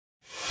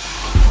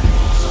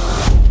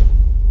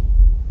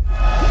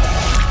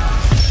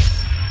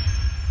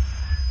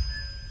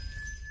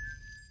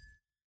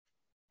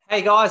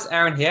Hey guys,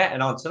 Aaron here,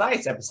 and on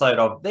today's episode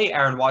of The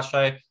Aaron White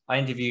Show, I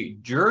interview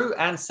Drew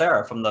and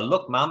Sarah from the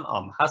Look Mum,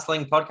 I'm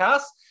Hustling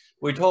podcast.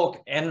 We talk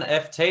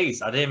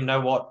NFTs. I didn't even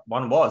know what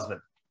one was, but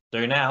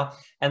do now.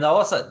 And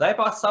they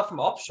buy stuff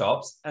from op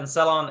shops and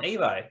sell on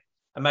eBay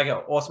and make an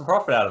awesome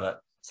profit out of it.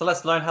 So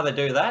let's learn how they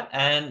do that.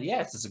 And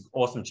yeah, it's just an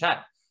awesome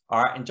chat.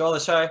 All right, enjoy the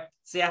show.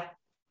 See ya.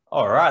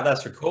 All right,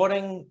 that's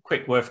recording.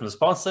 Quick word from the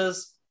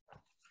sponsors.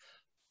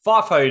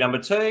 FIFO number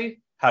 2,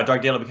 how a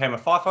drug dealer became a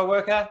FIFO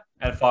worker,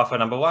 and FIFO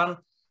number 1,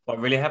 what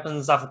really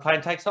happens after the plane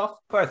takes off.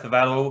 Both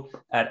available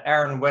at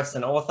Aaron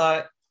Weston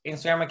Author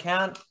Instagram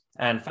account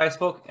and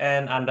Facebook,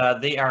 and under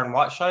The Aaron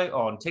White Show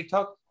on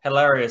TikTok.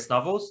 Hilarious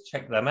novels,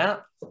 check them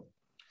out.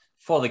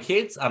 For the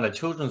kids, under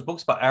Children's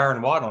Books by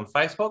Aaron White on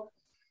Facebook.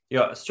 You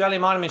got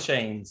Australian Mining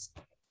Machines,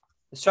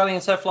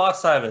 Australian Surf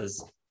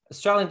Lifesavers,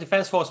 Australian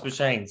Defence Force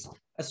Machines,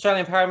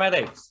 Australian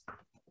Paramedics,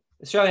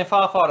 Australian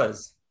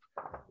Firefighters,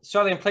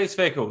 Australian Police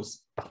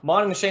Vehicles,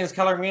 Mining Machines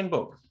Colouring In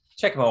Book.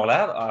 Check them all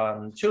out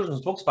on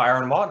Children's Books by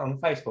Aaron White on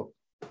Facebook.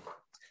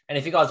 And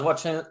if you guys are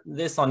watching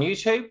this on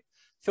YouTube,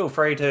 feel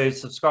free to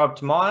subscribe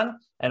to mine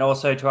and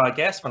also to our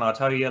guests when I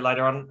tell you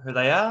later on who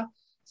they are.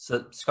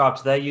 Subscribe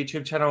to their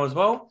YouTube channel as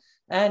well.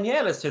 And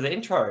yeah, let's do the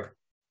intro.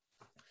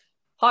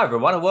 Hi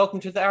everyone, and welcome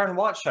to the Aaron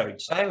White Show.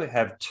 Today we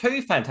have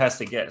 2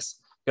 fantastic guests.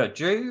 We've got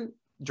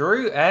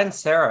Drew and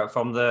Sarah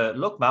from the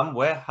Look Mum,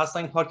 We're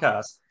Hustling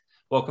podcast.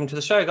 Welcome to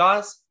the show,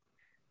 guys.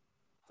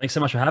 Thanks so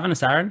much for having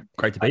us, Aaron.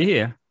 Great to be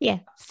here. Yeah,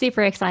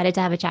 super excited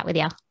to have a chat with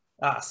you.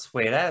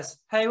 Sweet as.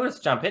 Hey, let's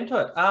jump into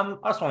it. I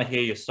just want to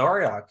hear your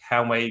story, like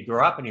how and where you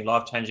grew up and your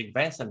life-changing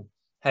events and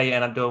how you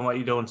end up doing what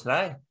you're doing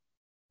today.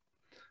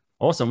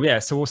 Awesome. Yeah,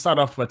 so we'll start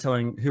off by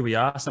telling who we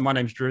are. So my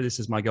name's Drew. This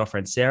is my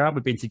girlfriend, Sarah.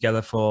 We've been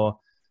together for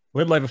a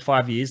little over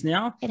 5 years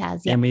now. It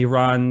has, yeah. And we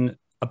run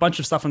a bunch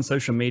of stuff on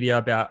social media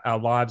about our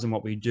lives and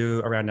what we do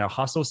around our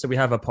hustle. So we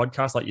have a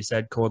podcast, like you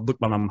said, called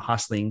Look Mum, I'm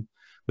Hustling,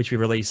 which we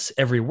release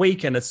every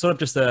week. And it's sort of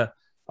just a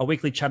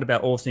weekly chat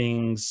about all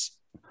things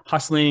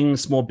hustling,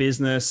 small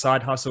business,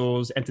 side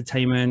hustles,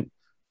 entertainment,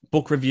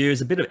 book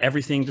reviews, a bit of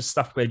everything, just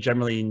stuff we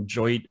generally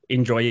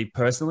enjoy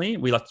personally.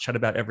 We like to chat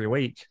about every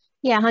week.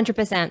 Yeah,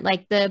 100%.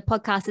 Like the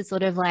podcast is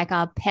sort of like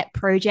our pet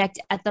project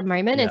at the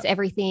moment. Yeah. It's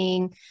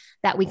everything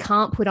that we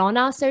can't put on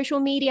our social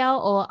media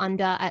or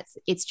under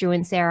it's Drew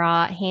and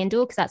Sarah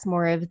handle, because that's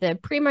more of the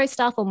primo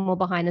stuff or more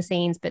behind the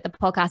scenes. But the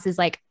podcast is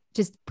like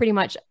just pretty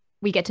much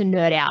we get to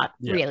nerd out,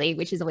 really,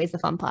 which is always the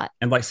fun part.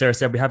 And like Sarah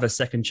said, we have a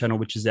second channel,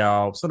 which is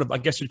our sort of, I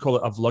guess you'd call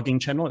it a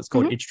vlogging channel. It's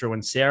called It's Drew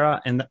and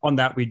Sarah. And on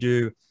that, we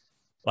do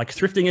like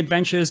thrifting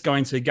adventures,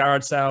 going to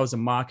garage sales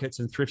and markets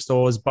and thrift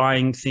stores,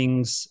 buying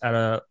things at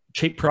a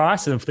cheap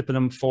price and flipping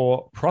them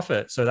for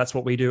profit. So that's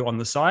what we do on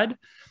the side.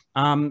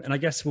 And I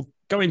guess we'll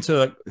go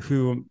into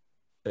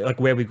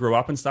where we grew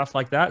up and stuff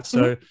like that.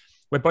 So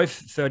we're both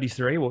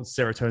 33. Well,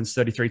 Sarah turns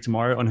 33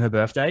 tomorrow on her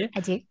birthday. I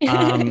do.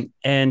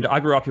 And I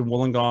grew up in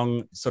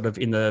Wollongong, sort of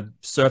in the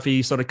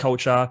surfy sort of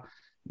culture.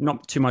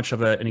 Not too much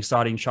of an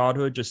exciting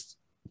childhood, just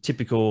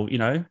typical,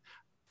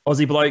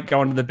 Aussie bloke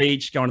going to the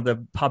beach, going to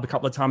the pub a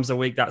couple of times a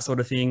week, that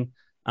sort of thing.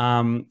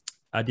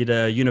 I did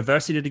a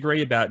university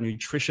degree about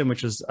nutrition,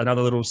 which is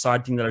another little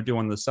side thing that I do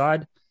on the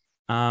side.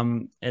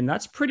 And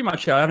that's pretty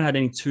much it. I haven't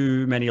had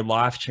too many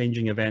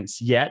life-changing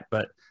events yet,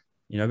 but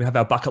we have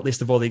our bucket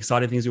list of all the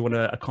exciting things we want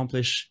to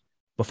accomplish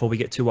before we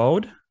get too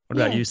old. What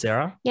about you,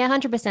 Sarah? Yeah,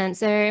 100%.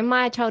 So in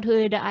my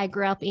childhood, I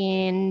grew up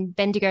in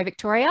Bendigo,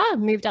 Victoria,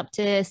 moved up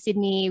to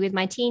Sydney with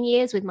my teen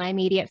years with my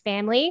immediate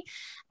family,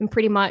 and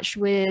pretty much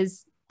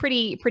was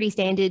pretty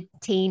standard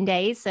teen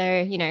days.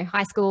 So,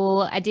 high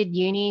school, I did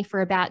uni for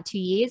about 2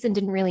 years and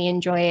didn't really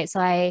enjoy it. So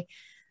I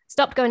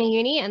stopped going to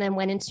uni and then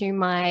went into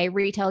my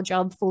retail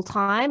job full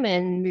time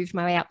and moved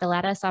my way up the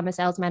ladder. So I'm a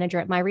sales manager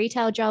at my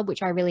retail job,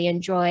 which I really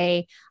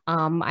enjoy.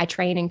 I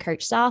train and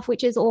coach staff,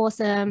 which is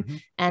awesome.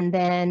 And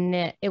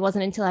then it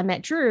wasn't until I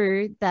met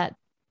Drew that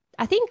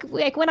I think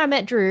when I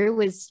met Drew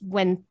was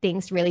when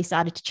things really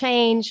started to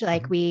change.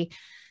 Like we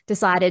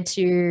decided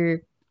to,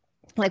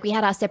 we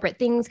had our separate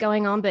things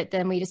going on, but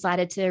then we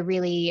decided to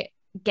really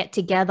get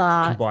together,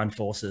 combine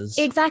forces.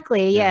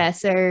 Exactly. Yeah.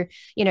 So,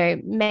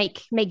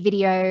 make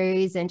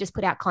videos and just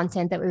put out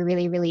content that we're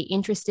really, really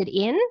interested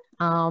in.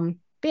 But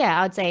yeah,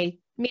 I would say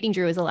meeting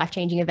Drew was a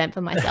life-changing event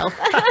for myself.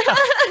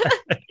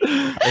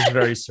 It's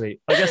very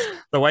sweet. I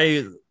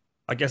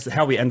guess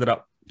how we ended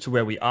up to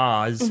where we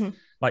are is,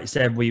 like you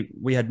said,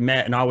 we had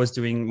met and I was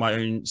doing my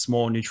own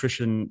small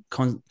nutrition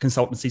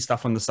consultancy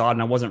stuff on the side,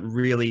 and I wasn't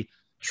really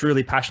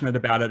truly passionate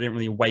about it. I didn't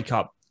really wake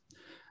up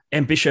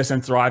ambitious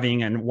and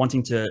thriving and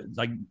wanting to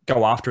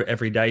go after it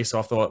every day. So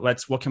I thought,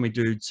 what can we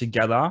do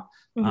together?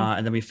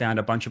 And then we found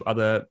a bunch of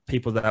other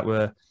people that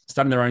were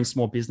starting their own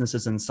small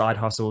businesses and side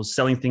hustles,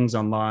 selling things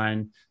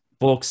online,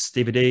 books,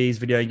 DVDs,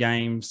 video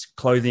games,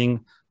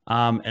 clothing.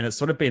 And it's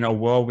sort of been a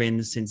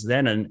whirlwind since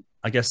then. And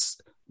I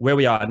guess where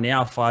we are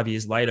now, 5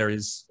 years later,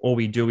 is all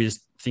we do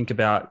is think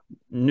about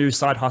new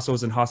side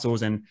hustles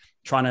and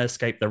trying to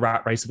escape the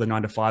rat race of the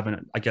 9 to 5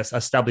 and I guess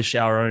establish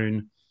our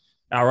own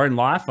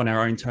life on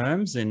our own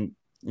terms and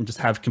just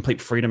have complete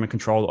freedom and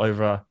control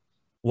over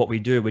what we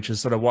do, which is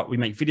sort of what we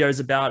make videos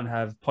about and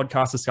have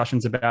podcast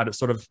discussions about.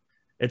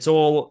 It's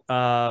all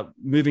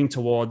moving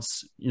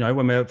towards,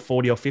 when we're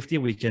 40 or 50,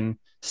 we can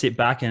sit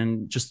back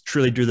and just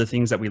truly do the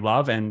things that we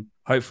love and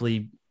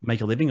hopefully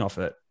make a living off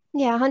it.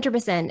 Yeah,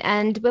 100%.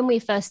 And when we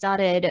first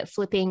started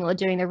flipping or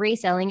doing the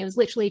reselling, it was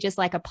literally just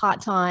like a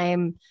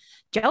part-time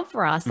job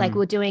for us. Like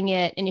we're doing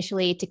it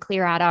initially to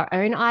clear out our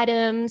own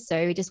items.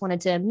 So we just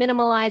wanted to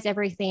minimalize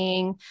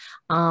everything.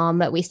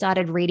 But we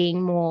started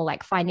reading more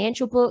like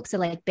financial books. So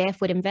like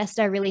Barefoot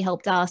Investor really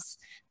helped us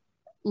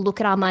look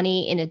at our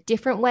money in a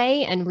different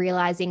way and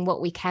realizing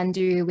what we can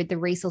do with the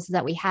resources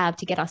that we have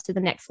to get us to the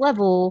next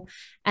level.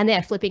 And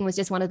there, flipping was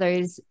just one of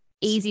those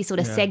easy sort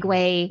of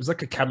segue. It was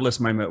like a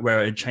catalyst moment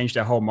where it changed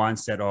our whole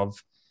mindset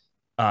of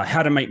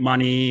how to make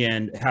money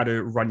and how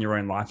to run your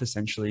own life,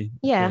 essentially.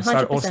 Yeah,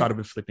 it all started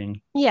with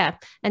flipping. Yeah.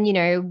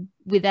 And,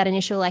 with that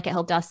initial, like it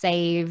helped us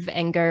save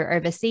and go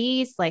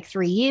overseas like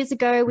 3 years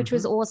ago, which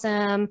was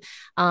awesome.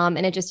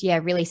 And it just,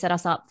 really set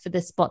us up for the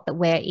spot that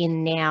we're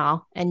in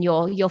now. And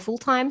you're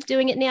full-time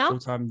doing it now?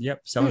 Full-time,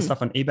 yep. Selling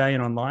stuff on eBay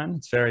and online.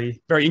 It's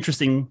very, very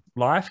interesting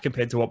life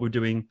compared to what we're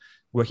doing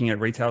working at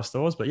retail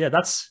stores. But yeah,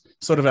 that's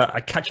sort of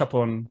a catch up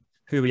on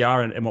who we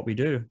are and what we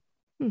do.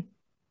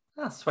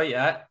 Oh, sweet.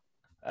 Yeah.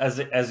 As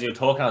you're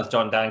talking, I was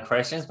jotting down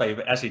questions, but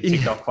you've actually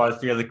ticked off quite a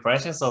few of the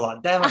questions. So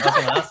like, damn it, I was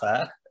going to ask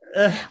that.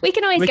 We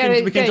can always we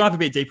can dive a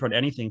bit deeper on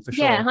anything for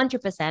sure. Yeah,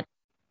 100%.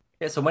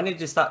 Yeah. So when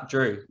did you start,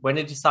 Drew? When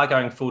did you start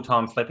going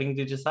full-time flipping,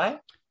 did you say?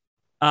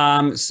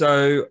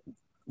 So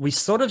we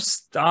sort of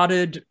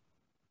started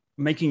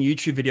making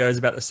YouTube videos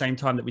about the same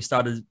time that we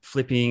started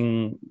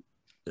flipping,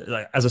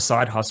 like as a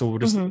side hustle.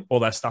 Just all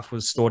that stuff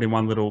was stored in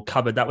one little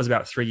cupboard. That was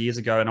about 3 years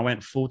ago. And I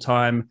went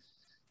full-time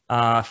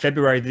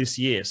February this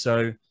year.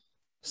 So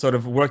sort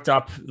of worked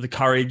up the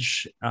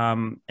courage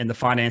and the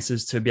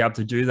finances to be able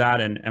to do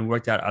that and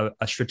worked out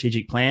a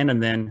strategic plan.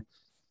 And then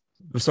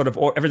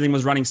everything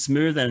was running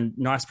smooth and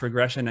nice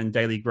progression and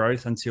daily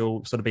growth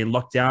until sort of being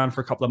locked down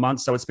for a couple of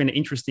months. So it's been an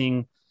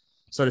interesting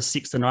sort of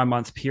 6 to 9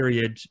 month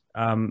period,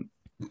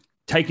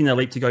 taking the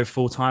leap to go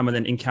full time and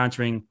then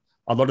encountering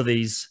a lot of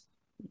these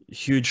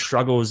huge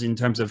struggles in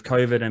terms of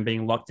COVID and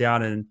being locked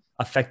down and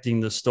affecting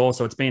the store.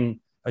 So it's been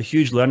a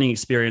huge learning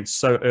experience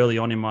so early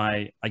on in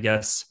my, I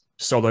guess,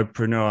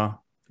 solopreneur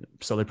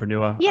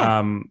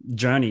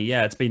journey.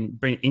 Yeah, it's been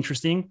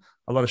interesting,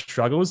 a lot of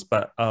struggles,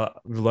 but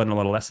we've learned a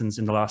lot of lessons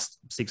in the last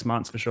 6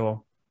 months for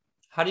sure.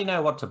 How do you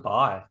know what to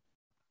buy?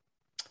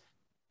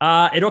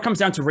 It all comes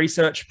down to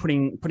research,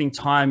 putting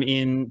time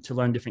in to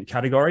learn different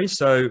categories.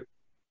 So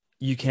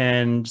you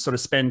can sort of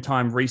spend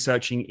time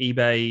researching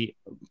eBay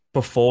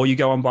before you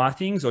go and buy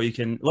things, or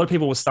a lot of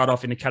people will start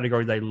off in a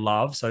category they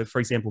love. So for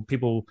example,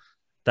 people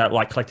that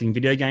like collecting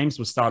video games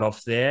will start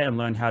off there and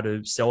learn how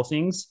to sell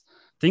things.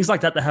 Things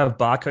like that have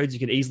barcodes you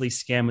can easily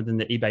scan within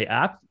the eBay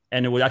app,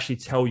 and it will actually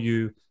tell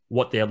you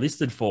what they're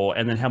listed for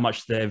and then how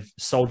much they've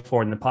sold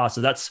for in the past.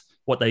 So that's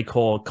what they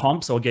call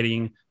comps, or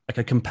getting like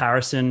a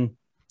comparison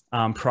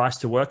price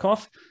to work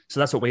off. So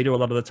that's what we do a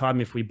lot of the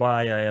time. If we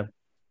buy a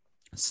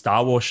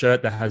Star Wars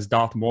shirt that has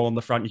Darth Maul on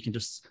the front, you can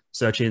just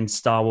search in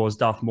Star Wars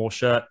Darth Maul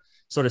shirt,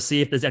 sort of see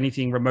if there's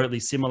anything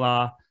remotely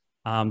similar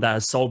that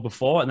has sold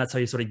before. And that's how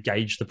you sort of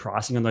gauge the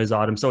pricing on those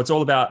items. So it's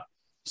all about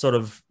sort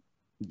of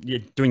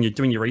doing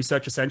your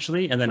research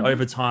essentially. And then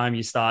over time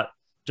you start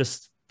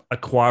just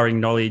acquiring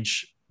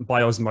knowledge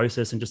by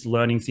osmosis and just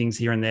learning things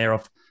here and there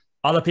of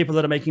other people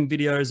that are making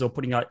videos or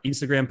putting out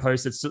Instagram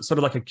posts. It's sort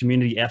of like a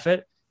community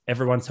effort.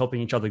 Everyone's helping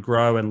each other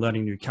grow and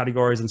learning new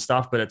categories and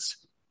stuff, but it's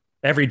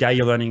every day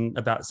you're learning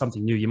about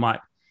something new. You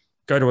might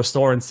go to a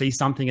store and see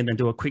something and then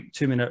do a quick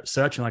 2-minute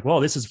search and like, well,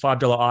 this is a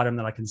 $5 item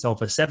that I can sell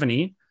for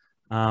 70.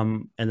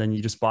 And then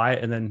you just buy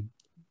it and then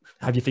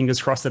have your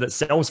fingers crossed that it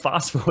sells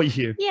fast for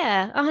you.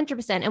 Yeah,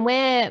 100%. And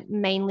we're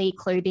mainly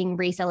clothing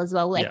resell as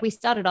well. Like we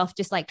started off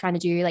just like trying to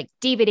do like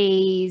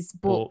DVDs,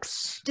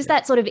 books, just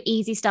that sort of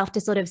easy stuff to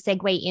sort of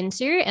segue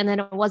into. And then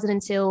it wasn't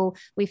until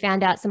we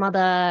found out some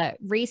other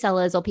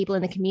resellers or people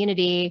in the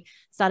community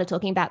started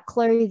talking about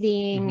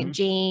clothing,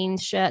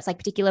 jeans, shirts, like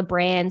particular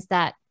brands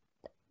that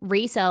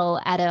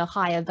resell at a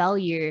higher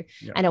value.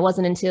 And it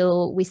wasn't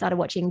until we started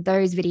watching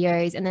those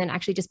videos and then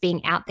actually just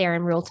being out there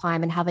in real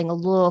time and having a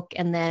look.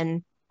 And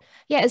then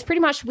it's pretty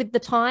much with the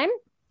time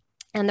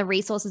and the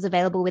resources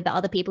available with the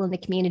other people in the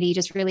community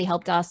just really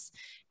helped us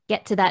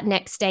get to that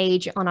next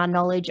stage on our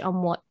knowledge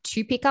on what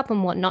to pick up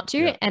and what not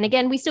to. And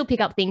again, we still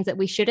pick up things that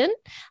we shouldn't,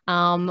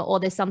 or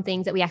there's some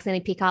things that we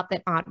accidentally pick up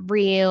that aren't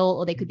real,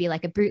 or they could be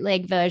like a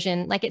bootleg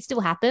version. Like it still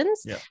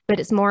happens, but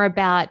it's more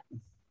about,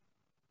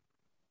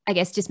 I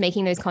guess, just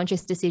making those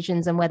conscious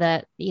decisions and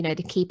whether, to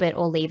keep it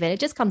or leave it. It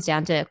just comes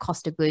down to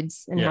cost of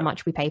goods and how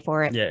much we pay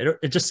for it. Yeah,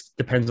 it just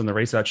depends on the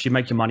research. You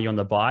make your money on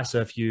the buy.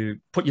 So if you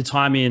put your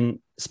time in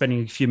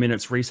spending a few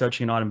minutes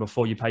researching an item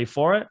before you pay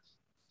for it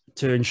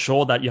to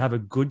ensure that you have a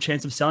good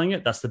chance of selling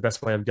it, that's the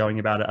best way of going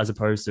about it, as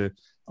opposed to,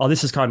 oh,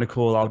 this is kind of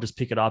cool, I'll just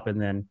pick it up and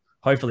then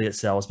hopefully it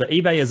sells. But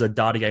eBay is a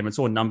data game. It's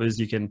all numbers.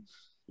 You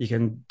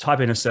can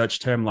type in a search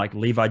term like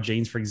Levi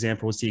jeans, for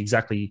example, see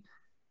exactly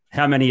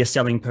how many are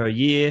selling per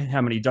year,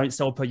 how many don't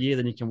sell per year.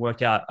 Then you can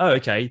work out, oh,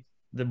 okay,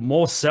 the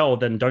more sell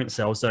than don't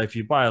sell. So if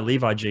you buy a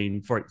Levi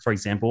jean, for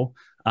example,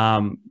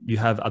 you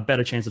have a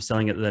better chance of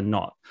selling it than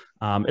not.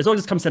 It all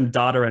just comes down to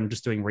data and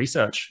just doing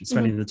research and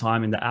spending the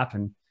time in the app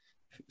and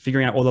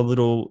figuring out all the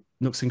little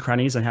nooks and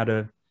crannies and how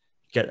to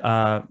get,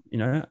 a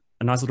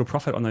nice little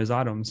profit on those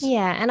items.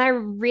 Yeah. And I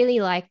really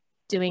like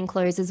doing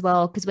clothes as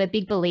well, because we're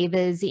big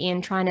believers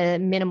in trying to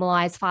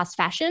minimalize fast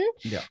fashion.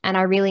 Yeah. And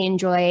I really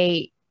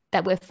enjoy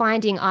that we're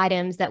finding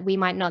items that we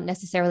might not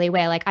necessarily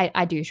wear. Like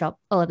I do shop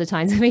a lot of the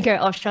times when we go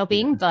off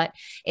shopping, but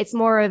it's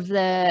more of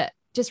the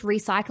just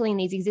recycling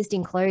these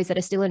existing clothes that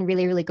are still in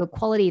really, really good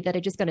quality that are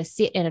just going to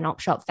sit in an op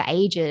shop for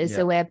ages. Yeah.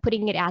 So we're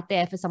putting it out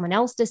there for someone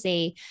else to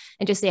see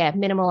and just,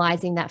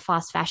 minimalizing that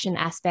fast fashion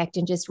aspect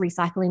and just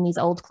recycling these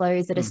old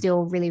clothes that are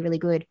still really, really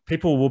good.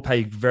 People will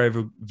pay very,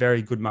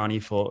 very good money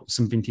for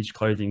some vintage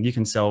clothing. You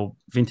can sell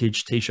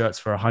vintage t-shirts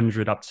for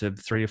 $100 up to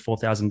 $3,000 or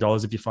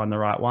 $4,000 if you find the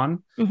right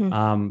one.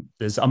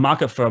 There's a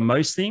market for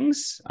most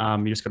things.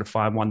 You just got to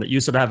find one that you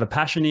sort of have a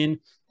passion in,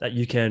 that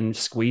you can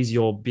squeeze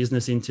your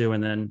business into,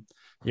 and then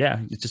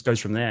it just goes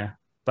from there.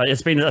 But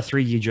it's been a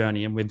 3-year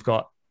journey and we've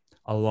got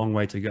a long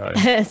way to go.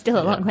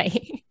 Still a long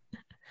way.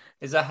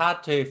 Is it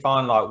hard to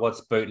find like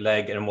what's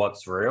bootleg and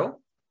what's real?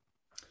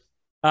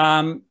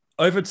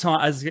 Over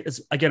time,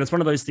 it's one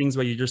of those things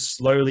where you just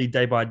slowly,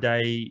 day by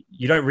day,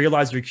 you don't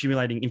realize you're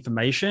accumulating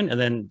information. And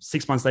then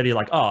 6 months later,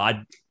 you're like,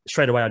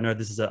 straight away, I know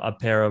this is a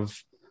pair of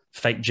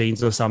fake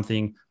jeans or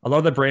something. A lot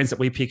of the brands that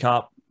we pick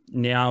up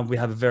now, we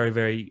have a very,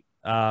 very,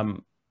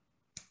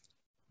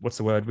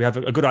 we have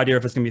a good idea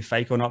if it's going to be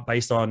fake or not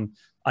based on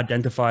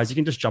identifiers. You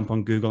can just jump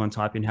on Google and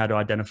type in how to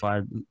identify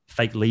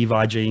fake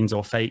Levi jeans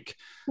or fake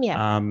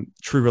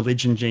True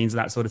Religion jeans and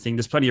that sort of thing.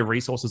 There's plenty of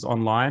resources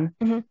online.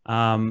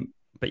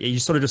 But you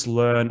sort of just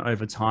learn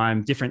over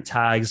time, different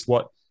tags,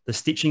 what the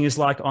stitching is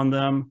like on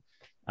them.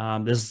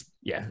 There's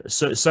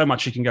so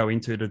much you can go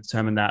into to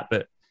determine that.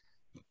 But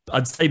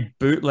I'd say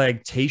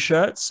bootleg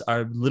t-shirts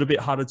are a little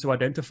bit harder to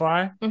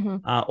identify.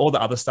 All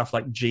the other stuff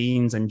like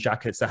jeans and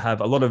jackets that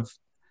have a lot of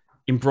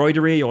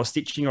embroidery or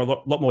stitching or a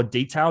lot more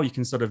detail, you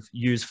can sort of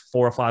use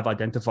 4 or 5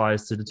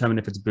 identifiers to determine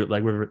if it's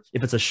bootleg.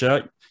 If it's a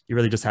shirt, you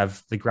really just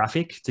have the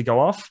graphic to go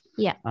off.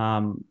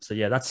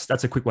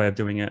 That's a quick way of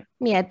doing it.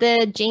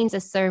 The jeans are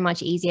so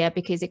much easier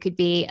because it could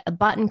be a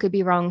button could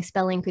be wrong,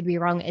 spelling could be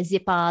wrong, a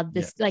zipper,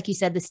 like you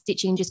said, the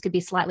stitching just could be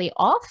slightly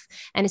off,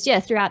 and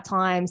it's throughout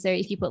time. So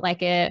if you put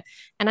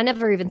and I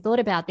never even thought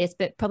about this,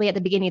 but probably at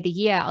the beginning of the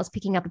year I was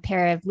picking up a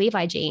pair of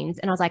Levi jeans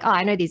and I was like,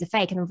 I know these are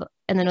fake, and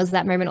then it was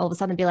that moment all of a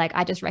sudden be like,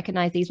 I just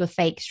recognize these were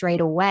fake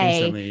straight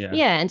away.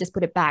 Instantly, and just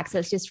put it back. So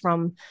it's just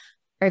from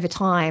over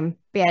time.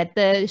 But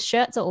the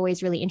shirts are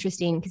always really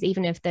interesting because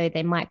even if though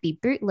they might be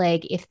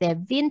bootleg, if they're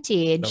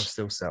vintage,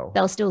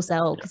 they'll still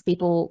sell because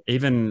people,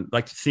 even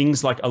like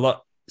things like a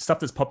lot stuff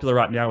that's popular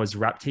right now is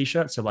rap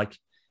t-shirts. So like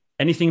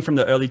anything from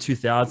the early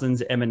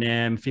 2000s,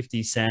 Eminem,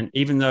 50 Cent,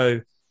 even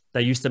though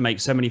they used to make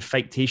so many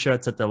fake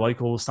t-shirts at the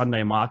local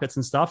Sunday markets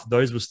and stuff,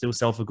 those will still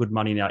sell for good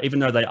money now. Even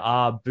though they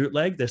are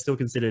bootleg, they're still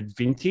considered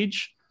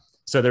vintage.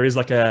 So there is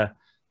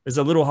there's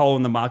a little hole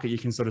in the market you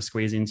can sort of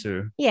squeeze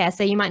into.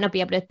 So you might not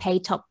be able to pay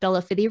top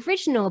dollar for the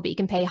original, but you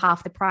can pay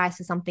half the price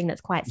for something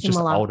that's quite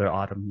similar. Just an older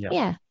item,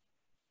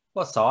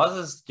 What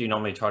sizes do you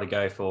normally try to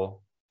go for?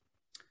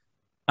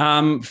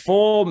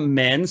 For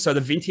men, so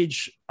the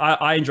vintage,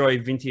 I enjoy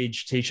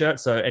vintage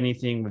t-shirts. So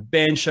anything with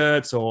band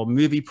shirts or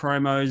movie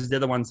promos, they're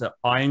the ones that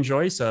I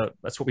enjoy. So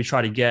that's what we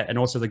try to get. And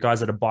also the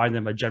guys that are buying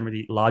them are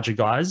generally larger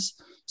guys.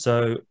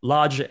 So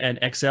large and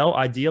XL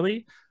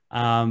ideally.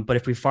 But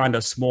if we find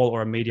a small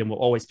or a medium, we'll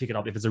always pick it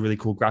up if it's a really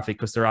cool graphic,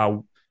 because there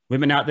are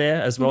women out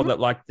there as well that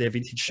like their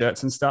vintage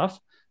shirts and stuff.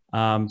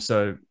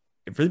 So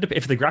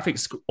if the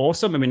graphic's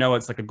awesome and we know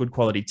it's like a good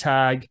quality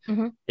tag,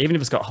 even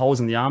if it's got holes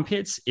in the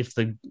armpits, if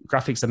the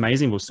graphic's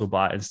amazing, we'll still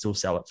buy it and still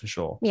sell it for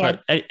sure.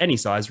 But any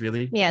size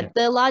really.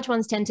 The large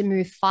ones tend to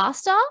move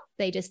faster.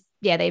 They just,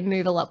 they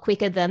move a lot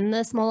quicker than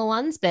the smaller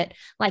ones. But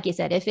like you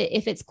said, if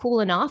it's cool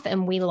enough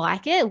and we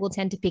like it, we'll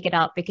tend to pick it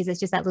up because it's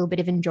just that little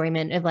bit of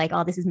enjoyment of like,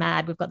 oh, this is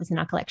mad. We've got this in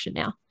our collection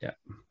now.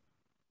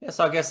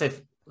 So I guess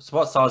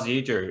what size are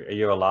you, Drew? Are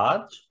you a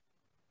large?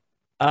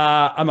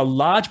 I'm a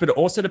large, but it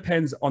also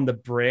depends on the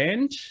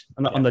brand,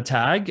 on the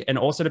tag, and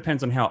also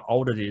depends on how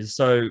old it is.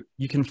 So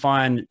you can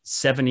find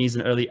 70s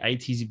and early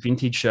 80s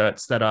vintage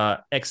shirts that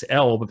are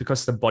XL, but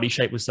because the body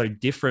shape was so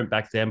different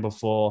back then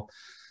before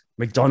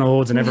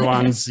McDonald's and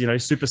everyone's,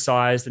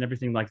 supersized and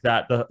everything like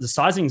that, the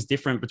sizing is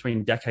different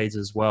between decades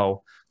as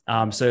well.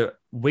 So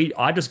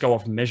I just go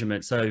off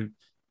measurement. So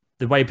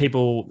the way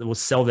people will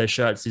sell their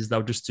shirts is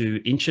they'll just do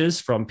inches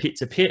from pit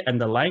to pit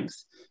and the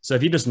length. So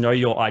if you just know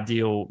your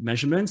ideal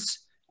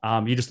measurements,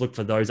 you just look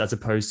for those as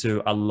opposed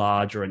to a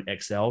large or an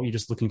XL. You're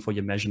just looking for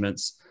your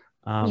measurements.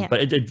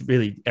 But it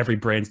really, every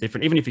brand's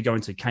different. Even if you go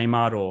into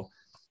Kmart or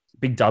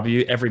Big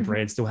W, every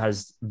brand still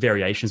has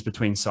variations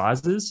between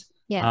sizes.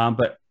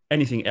 But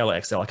anything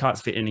LXL, I can't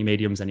fit any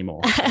mediums anymore,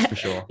 that's for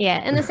sure.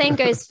 And the same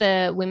goes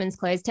for women's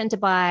clothes. Tend to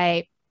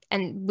buy,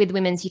 and with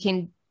women's, you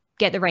can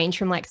get the range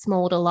from like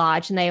small to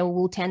large, and they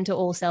will tend to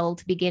all sell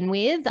to begin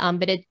with.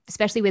 But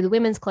especially with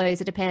women's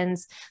clothes, it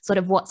depends sort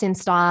of what's in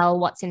style,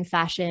 what's in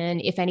fashion,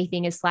 if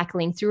anything is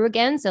cycling through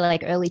again. So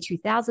like early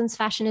 2000s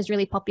fashion is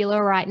really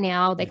popular right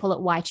now. They call it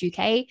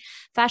Y2K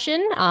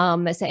fashion.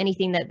 So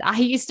anything that I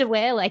used to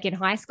wear like in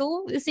high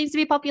school, it seems to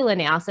be popular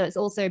now. So it's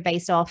also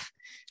based off,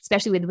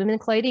 especially with women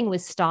clothing,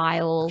 with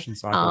style. Fashion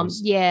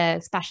cycles.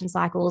 It's fashion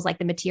cycles, like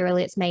the material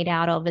it's made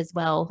out of as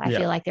well. I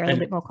feel like they're a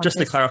little bit more conscious.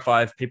 Just to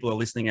clarify, if people are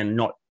listening and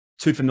not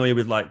too familiar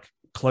with like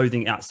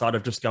clothing outside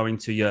of just going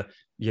to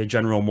your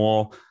general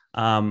mall,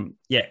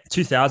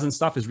 2000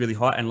 stuff is really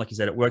hot. And like you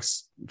said, it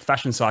works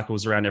fashion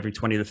cycles around every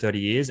 20 to 30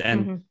 years.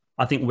 And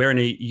I think we're in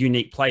a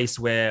unique place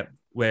where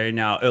we're in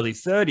our early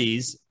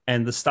 30s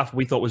and the stuff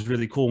we thought was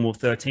really cool when we were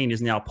 13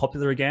 is now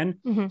popular again.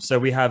 So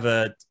we have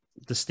a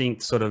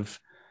distinct sort of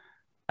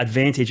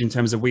advantage in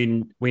terms of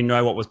we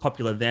know what was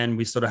popular then.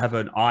 We sort of have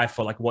an eye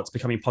for like what's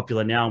becoming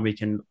popular now, and we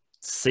can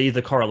see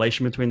the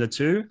correlation between the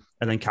two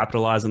and then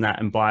capitalize on that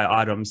and buy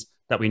items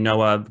that we know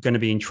are going to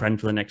be in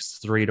trend for the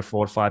next 3 to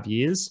 4 to 5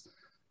 years.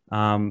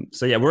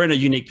 So yeah, we're in a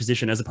unique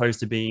position as opposed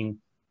to being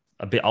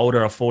a bit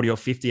older or 40 or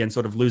 50 and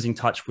sort of losing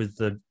touch with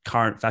the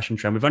current fashion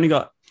trend. We've only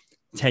got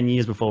 10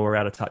 years before we're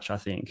out of touch, I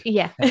think.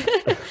 Yeah.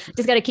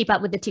 Just got to keep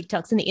up with the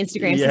TikToks and the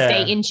Instagrams to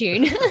stay in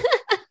tune.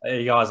 Are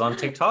you guys on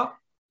TikTok?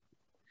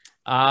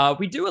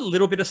 We do a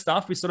little bit of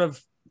stuff. We sort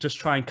of just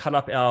try and cut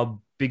up our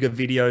bigger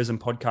videos and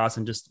podcasts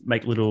and just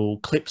make little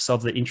clips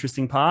of the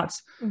interesting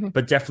parts,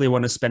 but definitely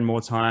want to spend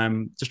more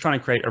time just trying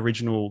to create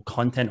original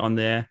content on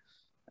there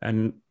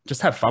and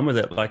just have fun with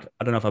it. Like,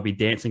 I don't know if I'll be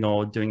dancing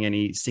or doing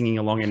any singing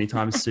along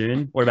anytime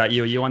soon. What about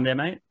you? Are you on there,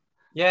 mate?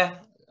 Yeah.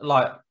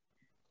 Like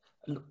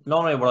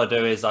normally what I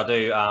do is I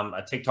do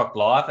a TikTok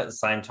live at the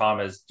same time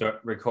as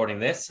recording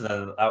this. And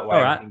then that way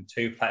I'm in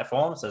 2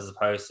 platforms as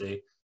opposed to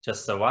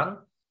just the one.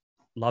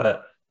 Love it.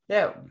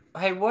 Yeah.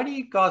 Hey, where do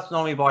you guys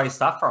normally buy your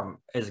stuff from?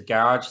 Is it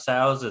garage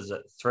sales? Is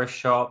it thrift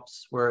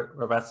shops?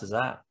 Whereabouts is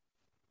that?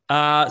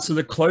 So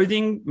the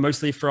clothing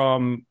mostly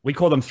from, we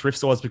call them thrift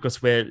stores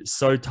because we're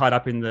so tied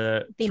up in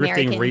the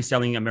thrifting,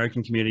 reselling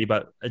American community,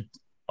 but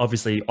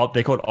obviously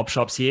they're called op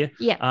shops here.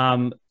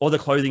 Yeah. All the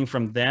clothing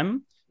from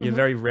them, you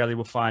very rarely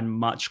will find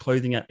much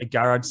clothing at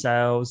garage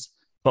sales.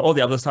 But all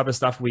the other type of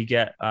stuff we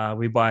get,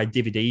 we buy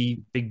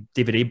big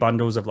DVD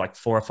bundles of like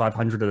 400 or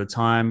 500 at a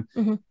time.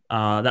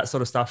 That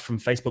sort of stuff from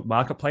Facebook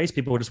Marketplace.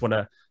 People just want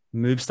to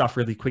move stuff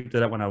really quick. They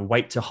don't want to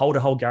wait to hold a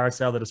whole garage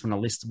sale. They just want to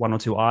list 1 or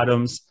 2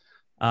 items.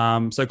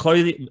 So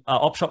clothing,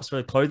 op shops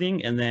for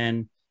clothing, and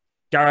then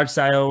garage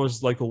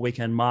sales, local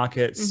weekend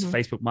markets,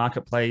 Facebook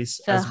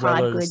Marketplace, for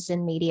hard goods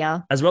and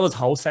media, as well as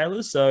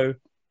wholesalers. So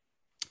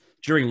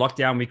during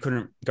lockdown, we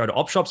couldn't go to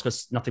op shops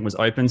because nothing was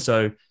open.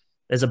 So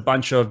there's a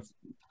bunch of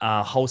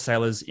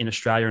wholesalers in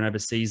Australia and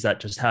overseas that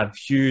just have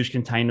huge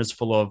containers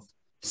full of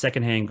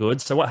secondhand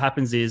goods. So what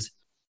happens is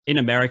in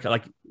America,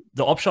 like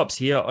the op shops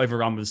here are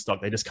overrun with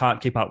stock. They just can't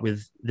keep up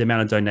with the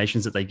amount of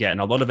donations that they get. And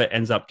a lot of it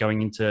ends up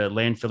going into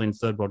landfill in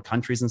third world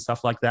countries and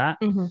stuff like that.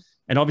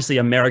 And obviously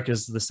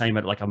America's the same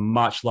at like a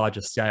much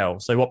larger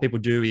scale. So what people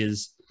do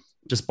is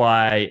just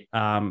buy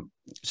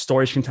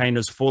storage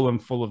containers full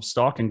of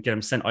stock and get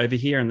them sent over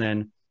here and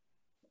then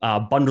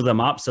bundle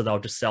them up. So they'll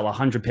just sell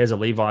 100 pairs of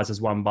Levi's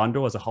as one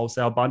bundle, as a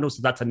wholesale bundle.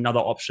 So that's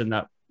another option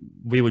that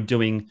we were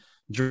doing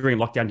during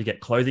lockdown to get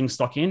clothing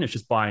stock in. It's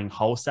just buying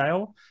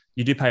wholesale.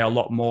 You do pay a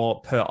lot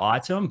more per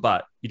item,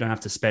 but you don't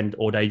have to spend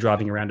all day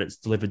driving around. It's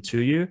delivered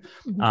to you.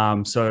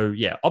 So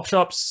yeah, op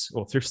shops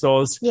or thrift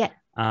stores,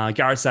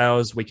 garage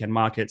sales, weekend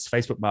markets,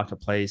 Facebook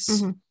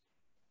Marketplace,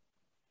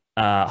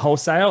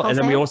 wholesale. And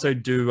then we also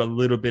do a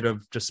little bit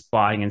of just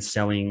buying and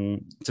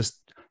selling just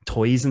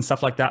toys and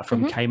stuff like that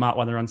from Kmart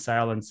when they're on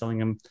sale and selling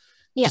them.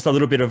 Just a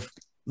little bit of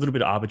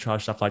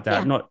arbitrage stuff like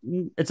that.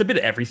 It's a bit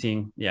of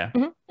everything.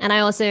 And I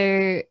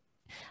also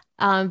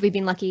we've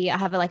been lucky. I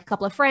have like a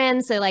couple of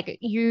friends. So like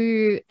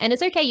and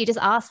it's okay. You just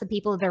ask the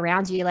people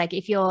around you, like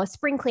if you're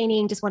spring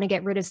cleaning, just want to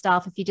get rid of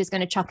stuff. If you're just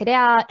going to chuck it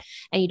out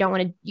and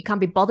you can't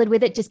be bothered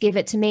with it, just give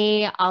it to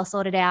me. I'll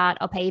sort it out.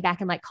 I'll pay you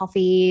back in like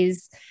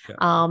coffees. We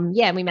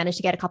managed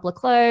to get a couple of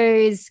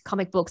clothes,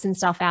 comic books and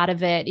stuff out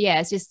of it.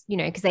 It's just,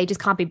 because they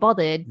just can't be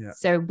bothered.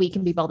 So we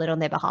can be bothered on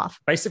their behalf.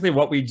 Basically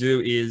what we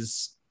do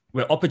is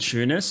we're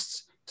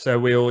opportunists. So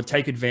we'll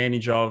take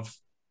advantage of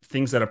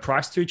things that are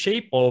priced too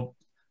cheap or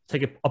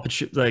take an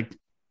opportunity,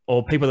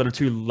 or people that are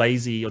too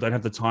lazy or don't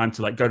have the time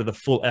to like go to the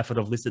full effort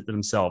of list it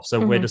themselves. So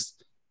we're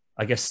just,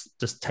 I guess,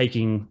 just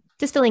filling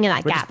in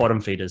that gap. Just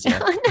bottom feeders. No,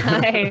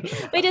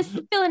 we're just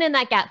filling in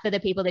that gap for the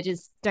people that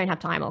just don't have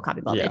time or can't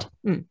be bothered.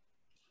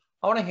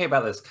 I want to hear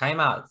about this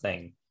Kmart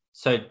thing.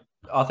 So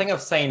I think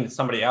I've seen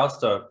somebody else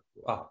do it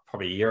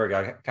probably a year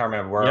ago. I can't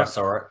remember where I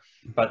saw it,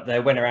 but they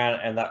went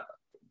around and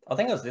I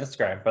think it was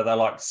Instagram, but they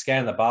like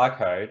scan the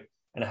barcode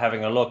and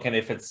having a look, and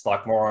if it's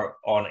like more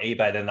on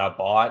eBay, then they'll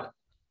buy it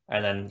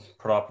and then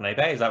put it up on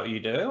eBay. Is that what you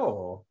do?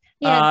 Or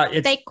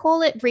they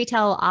call it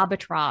retail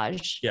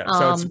arbitrage.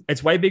 So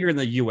it's way bigger in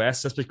the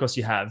US just because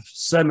you have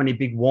so many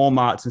big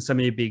Walmarts and so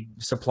many big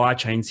supply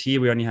chains. Here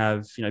we only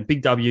have,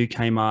 Big W,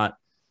 Kmart,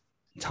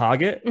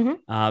 Target,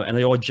 and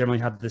they all generally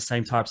have the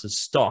same types of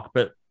stock.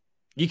 But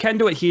you can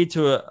do it here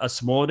to a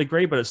smaller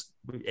degree, but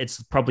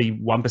it's probably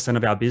 1%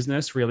 of our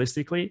business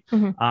realistically.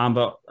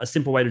 But a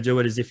simple way to do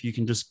it is if you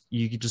could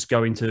just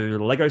go into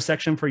the Lego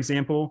section, for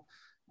example.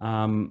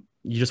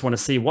 You just want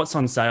to see what's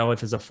on sale.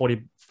 If there's a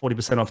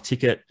 40% off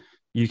ticket,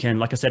 you can,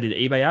 like I said, in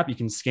the eBay app, you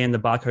can scan the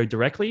barcode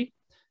directly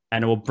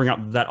and it will bring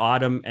up that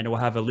item and it will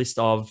have a list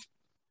of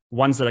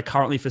ones that are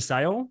currently for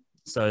sale.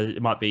 So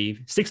it might be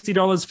 $60,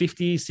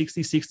 $50, $60,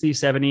 $60,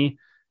 $70.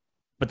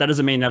 But that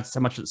doesn't mean that's how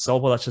much it's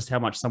sold for. That's just how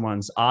much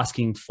someone's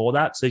asking for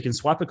that. So you can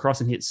swipe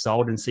across and hit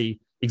sold and see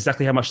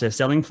exactly how much they're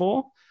selling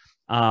for.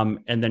 And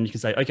then you can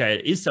say, okay,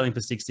 it is selling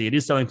for 60. It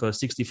is selling for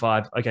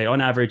 65. Okay,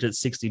 on average,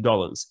 it's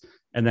 $60.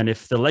 And then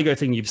if the Lego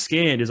thing you've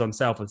scanned is on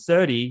sale for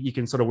 30, you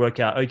can sort of work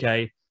out,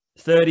 okay,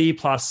 30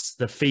 plus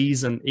the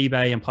fees and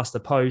eBay and plus the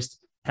post,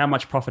 how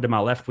much profit am I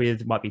left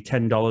with? It might be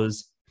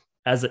 $10.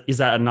 Is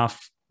that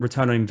enough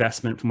return on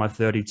investment for my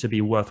 30 to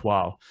be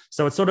worthwhile?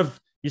 So it's sort of,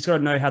 you just got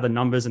to know how the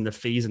numbers and the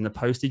fees and the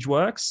postage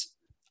works.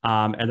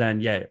 And then,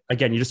 yeah,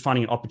 again, you're just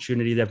finding an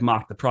opportunity. They've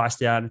marked the price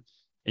down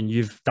and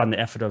you've done the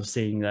effort of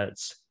seeing that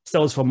it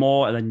sells for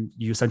more. And then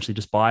you essentially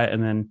just buy it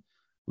and then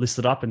list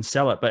it up and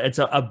sell it. But it's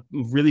a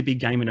really big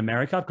game in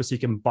America because you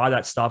can buy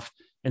that stuff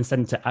and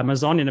send it to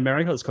Amazon in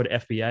America. It's called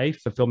FBA,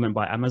 Fulfillment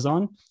by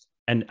Amazon.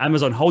 And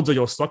Amazon holds all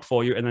your stock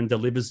for you and then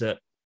delivers it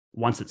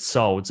once it's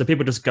sold. So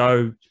people just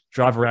go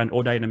drive around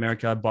all day in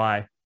America,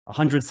 buy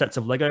 100 sets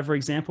of Lego, for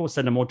example,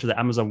 send them all to the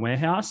Amazon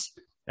warehouse,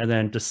 and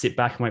then just sit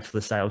back and wait for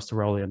the sales to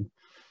roll in.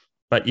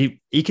 But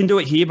you can do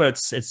it here,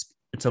 but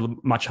it's a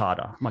much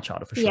harder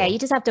for sure. Yeah, you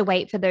just have to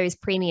wait for those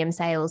premium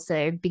sales.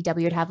 So Big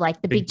W would have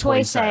like the big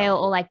toy sale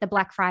or like the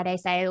Black Friday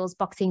sales,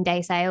 Boxing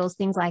Day sales,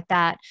 things like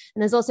that.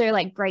 And there's also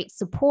like great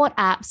support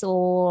apps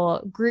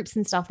or groups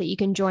and stuff that you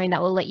can join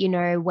that will let you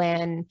know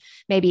when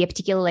maybe a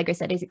particular Lego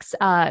set is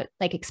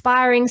like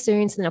expiring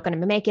soon, so they're not going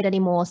to make it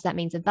anymore. So that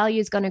means the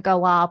value is going to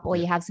go up. Or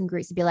you have some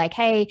groups to be like,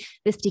 hey,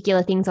 this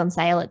particular thing's on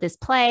sale at this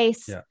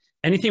place. Yeah.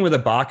 Anything with a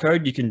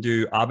barcode, you can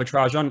do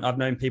arbitrage on. I've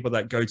known people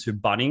that go to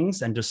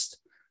Bunnings and just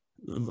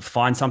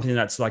find something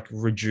that's like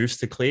reduced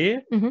to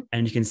clear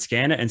and you can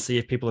scan it and see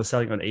if people are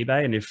selling on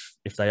eBay. And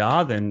if they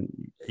are, then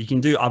you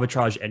can do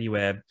arbitrage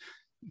anywhere.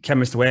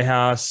 Chemist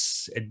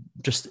Warehouse, it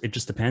just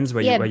depends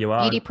where you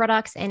are. Beauty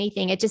products,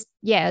 anything. It's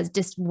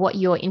just what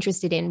you're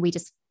interested in. We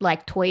just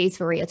like toys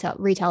for retail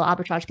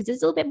arbitrage because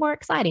it's a little bit more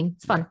exciting.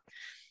 It's fun.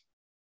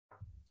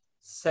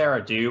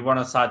 Sarah, do you want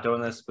to start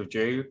doing this with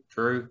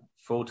Drew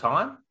full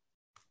time?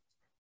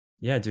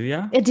 Yeah, do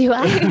you? Do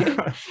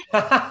I?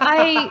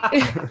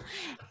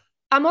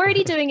 I'm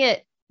already doing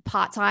it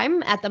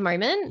part-time at the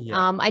moment.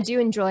 Yeah. I do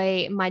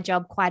enjoy my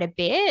job quite a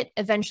bit.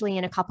 Eventually,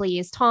 in a couple of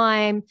years'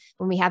 time,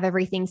 when we have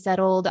everything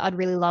settled, I'd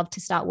really love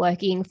to start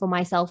working for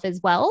myself as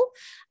well.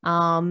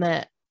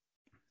 But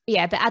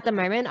at the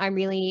moment, I'm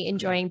really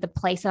enjoying the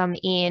place I'm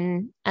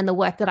in and the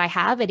work that I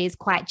have. It is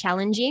quite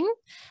challenging.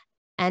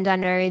 And I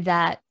know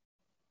that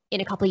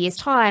in a couple of years'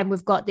 time,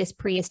 we've got this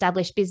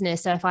pre-established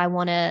business. So if I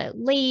want to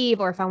leave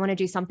or if I want to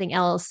do something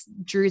else,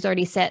 Drew's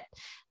already set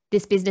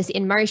this business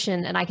in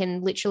motion and I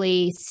can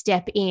literally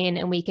step in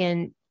and we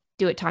can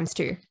do it times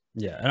two.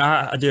 Yeah. And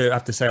I do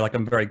have to say, like,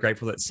 I'm very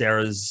grateful that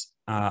Sarah's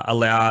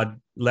allowed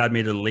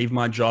me to leave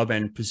my job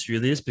and pursue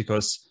this,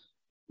 because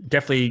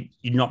definitely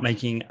I'm not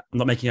making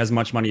as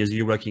much money as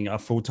you working a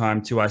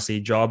full-time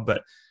 2IC job,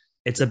 but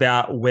it's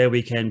about where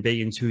we can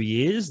be in 2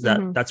 years.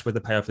 That's where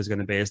the payoff is going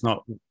to be. It's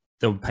not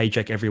the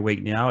paycheck every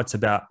week now. It's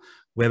about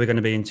where we're going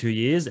to be in 2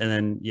 years. And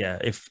then,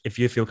 if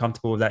you feel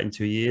comfortable with that in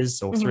 2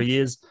 years or 3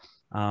 years,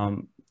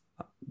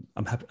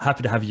 I'm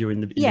happy to have you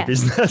in the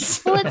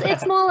business. Well,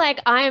 it's more like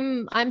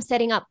I'm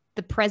setting up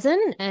the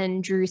present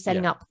and Drew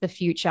setting up the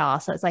future.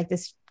 So it's like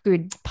this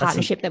good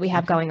partnership that we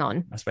have going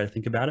on. Nice way to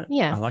think about it.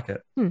 Yeah. I like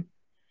it.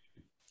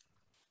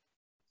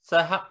 So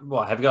have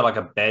you got like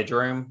a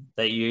bedroom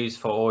that you use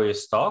for all your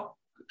stock?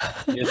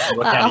 You just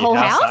look a whole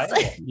house?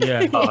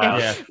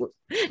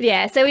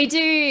 Yeah. So we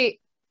do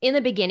in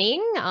the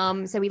beginning.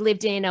 So we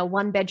lived in a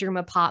 1-bedroom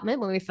apartment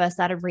when we first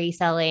started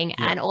reselling,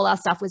 and all our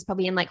stuff was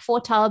probably in like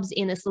 4 tubs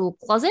in this little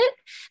closet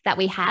that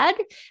we had.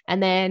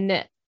 And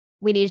then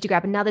we needed to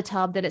grab another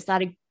tub that it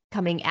started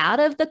coming out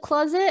of the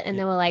closet, and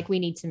then we're like, we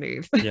need to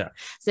move. Yeah.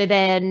 So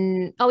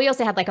then, we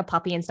also had like a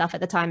puppy and stuff at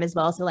the time as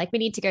well. So like we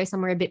need to go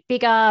somewhere a bit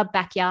bigger,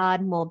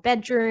 backyard, more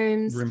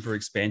bedrooms. Room for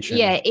expansion.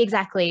 Yeah,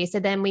 exactly. So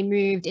then we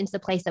moved into the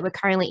place that we're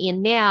currently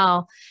in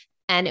now.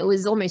 And it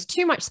was almost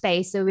too much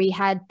space. So we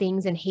had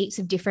things in heaps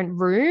of different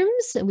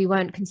rooms and we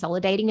weren't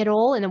consolidating it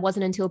all. And it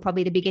wasn't until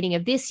probably the beginning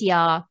of this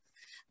year,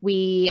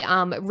 we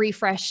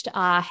refreshed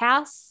our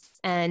house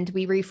and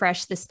we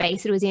refreshed the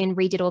space it was in,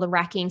 redid all the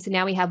racking. So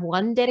now we have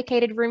one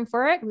dedicated room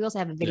for it. We also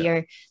have a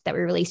video that we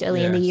released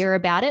early in the year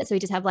about it. So we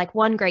just have like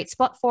one great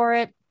spot for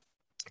it.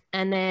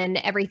 And then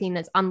everything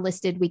that's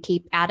unlisted, we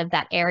keep out of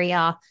that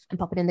area and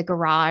pop it in the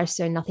garage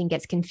so nothing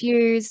gets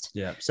confused.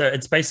 Yeah. So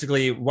it's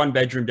basically 1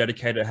 bedroom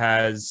dedicated,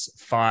 has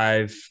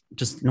 5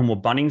 just normal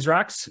Bunnings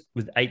racks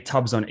with 8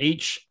 tubs on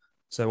each.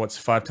 So what's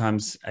 5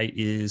 times 8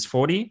 is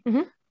 40.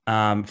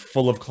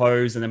 full of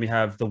clothes, and then we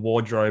have the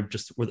wardrobe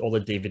just with all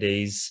the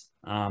DVDs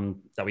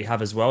that we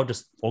have as well,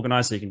 just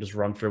organized so you can just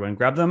run through and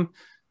grab them.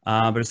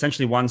 But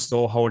essentially one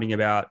store holding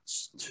about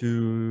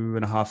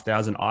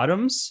 2,500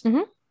 items.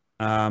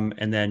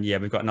 And then, yeah,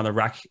 we've got another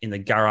rack in the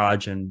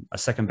garage and a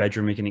second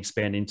bedroom we can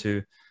expand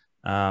into.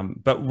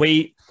 But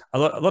a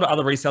lot of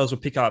other resellers will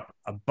pick up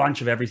a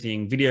bunch of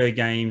everything, video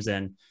games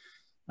and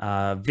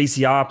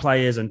VCR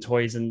players and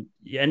toys, and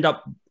you end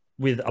up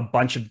with a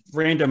bunch of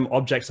random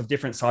objects of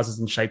different sizes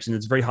and shapes, and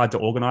it's very hard to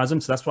organize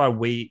them. So that's why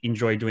we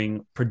enjoy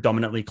doing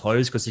predominantly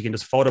clothes, because you can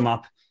just fold them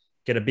up,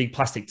 get a big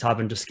plastic tub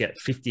and just get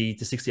 50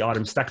 to 60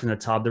 items stacked in a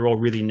tub. They're all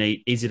really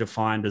neat, easy to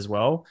find as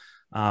well.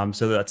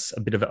 So that's a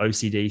bit of an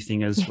OCD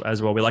thing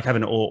as well. We like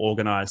having it all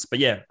organized. But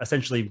yeah,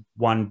 essentially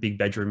one big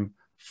bedroom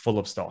full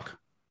of stock.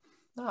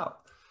 Oh,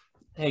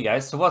 there you go.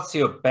 So what's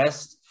your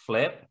best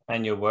flip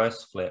and your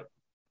worst flip?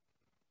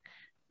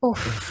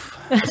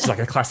 It's like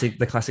the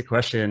classic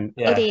question.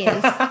 Yeah. It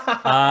is.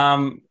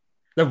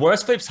 The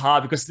worst flip's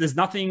hard because there's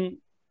nothing.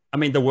 I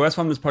mean, the worst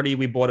one was probably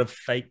we bought a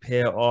fake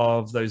pair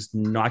of those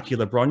Nike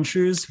LeBron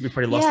shoes. We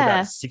probably lost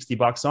about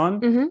 $60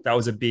 on. That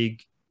was a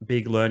big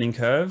learning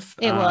curve.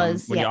 It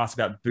was. When you asked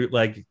about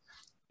bootleg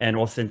and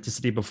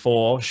authenticity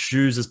before,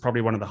 shoes is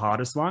probably one of the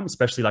hardest ones,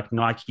 especially like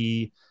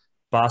Nike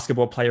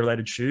basketball player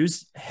related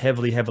shoes,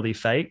 heavily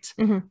faked.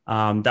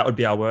 That would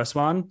be our worst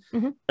one.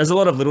 There's a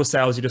lot of little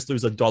sales you just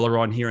lose $1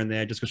 on here and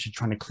there just because you're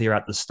trying to clear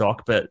out the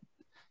stock, but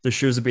the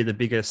shoes would be the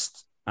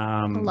biggest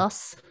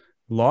loss,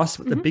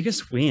 but the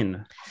biggest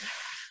win.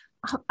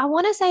 I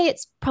want to say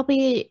it's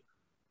probably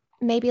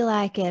maybe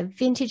like a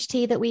vintage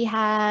tee that we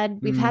had.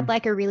 We've had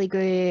like a really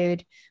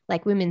good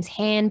like women's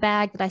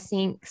handbag that I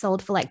think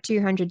sold for like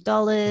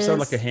 $200. We sold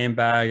like a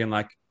handbag and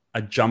like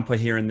a jumper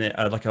here and there,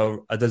 like a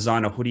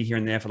designer hoodie here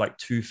and there for like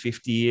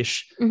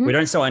 $250-ish. We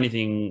don't sell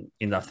anything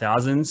in the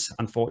thousands,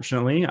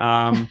 unfortunately.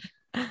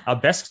 Our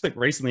best flip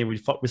recently, we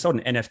sold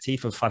an NFT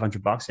for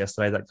 $500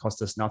 yesterday that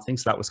cost us nothing,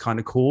 so that was kind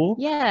of cool.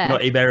 Yeah, not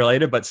eBay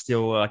related, but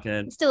still like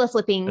still a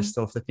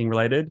flipping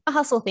related, a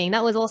hustle thing.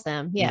 That was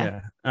awesome.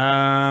 Yeah.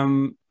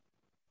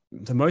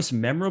 The most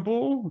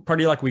memorable,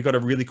 probably like we got a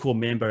really cool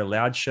Mambo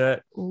Loud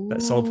shirt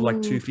that sold for like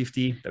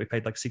 $250 that we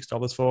paid like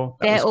 $6 for.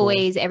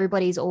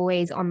 Everybody's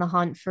always on the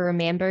hunt for a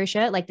Mambo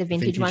shirt, like the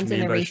vintage ones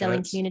in the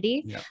reselling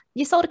community. Yeah.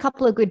 You sold a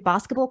couple of good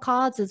basketball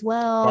cards as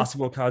well.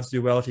 Basketball cards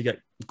do well if you get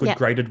good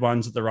graded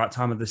ones at the right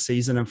time of the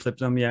season and flip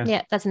them.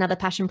 Yeah, that's another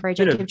passion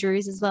project of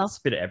Drew's as well. It's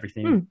a bit of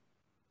everything.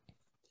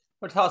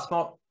 Well, tell us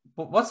more.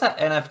 What's that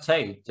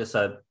NFT?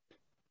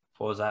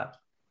 What was that?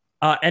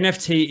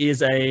 NFT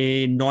is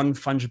a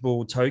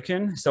non-fungible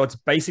token. So it's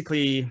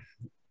basically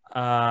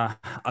a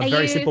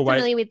very simple way. Are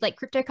you familiar with like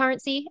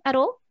cryptocurrency at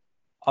all?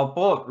 I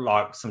bought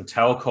like some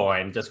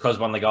Telcoin just because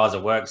one of the guys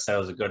at work said it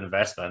was a good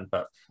investment,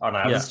 but I don't know,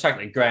 I just chucked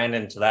 $1,000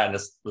 into that and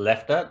just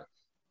left it.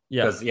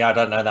 Yeah. Because I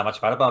don't know that much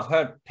about it, but I've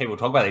heard people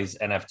talk about these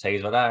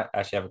NFTs, but I don't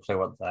actually have a clue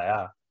what they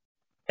are.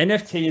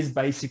 NFT is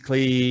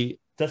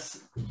basically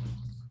just...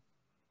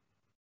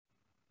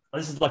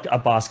 This is like a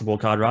basketball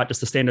card, right?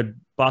 Just a standard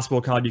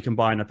basketball card you can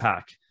buy in a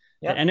pack.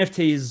 Yep. The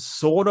NFT is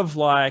sort of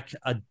like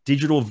a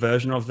digital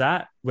version of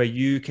that, where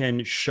you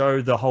can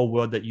show the whole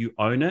world that you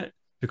own it,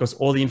 because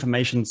all the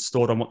information is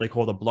stored on what they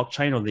call the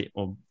blockchain,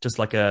 or just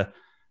like a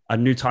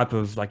new type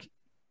of like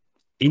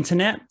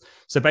internet.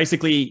 So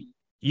basically,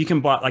 you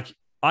can buy, like,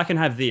 I can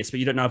have this, but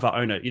you don't know if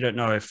I own it. You don't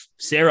know if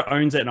Sarah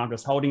owns it and I'm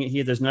just holding it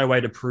here. There's no way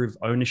to prove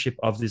ownership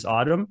of this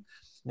item.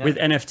 Yep. With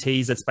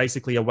NFTs, it's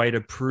basically a way to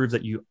prove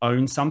that you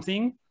own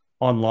something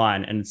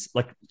online, and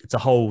it's a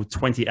whole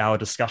 20-hour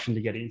discussion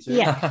to get into.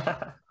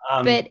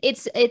 But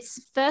it's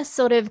first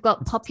sort of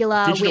got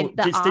popular with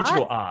the art.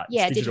 Digital art.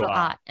 Yeah, digital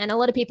art. And a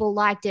lot of people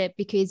liked it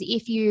because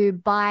if you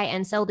buy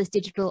and sell this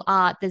digital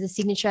art, there's a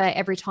signature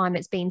every time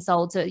it's been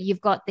sold. So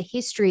you've got the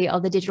history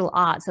of the digital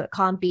art. So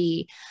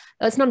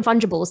it's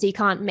non-fungible. So you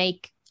can't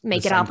make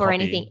it up or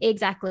anything.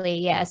 Exactly.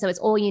 Yeah. So it's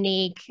all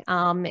unique.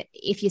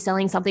 If you're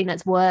selling something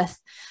that's worth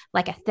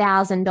like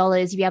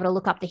 $1,000, you'll be able to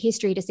look up the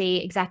history to see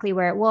exactly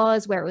where it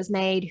was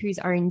made, who's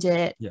owned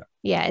it.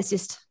 Yeah. It's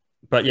just.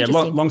 But yeah,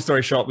 long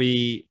story short,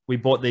 we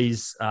bought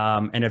these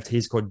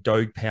NFTs called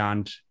Doge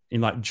Pound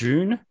in like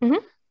June.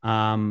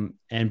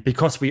 And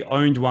because we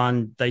owned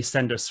one, they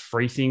send us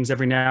free things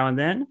every now and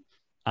then.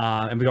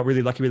 And we got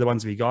really lucky with the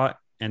ones we got.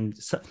 And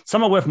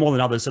some are worth more than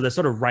others. So they're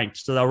sort of ranked.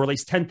 So they'll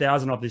release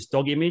 10,000 of this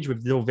dog image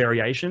with little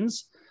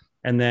variations.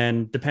 And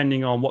then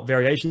depending on what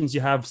variations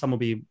you have, some will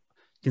be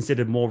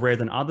considered more rare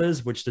than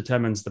others, which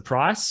determines the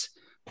price.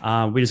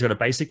 We just got a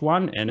basic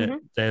one, and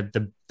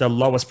the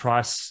lowest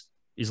price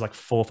is like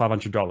 $400 or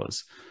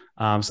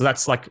 $500. So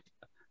that's like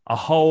a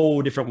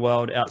whole different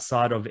world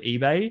outside of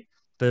eBay.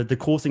 The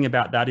cool thing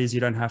about that is you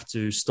don't have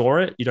to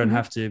store it. You don't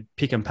have to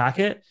pick and pack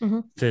it.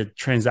 The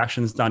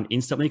transaction's done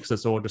instantly because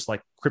it's all just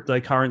like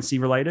cryptocurrency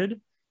related.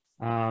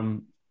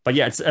 But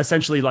yeah, it's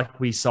essentially like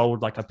we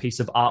sold like a piece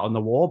of art on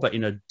the wall, but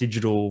in a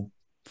digital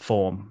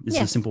form. This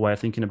is a simple way of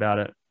thinking about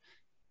it.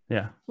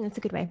 Yeah. That's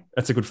a good way.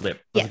 That's a good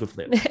flip. That's a good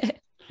flip.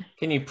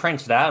 Can you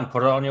print it out and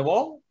put it on your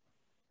wall?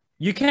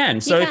 You can.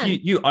 So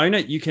if you own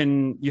it,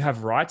 you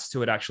have rights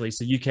to it actually.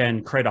 So you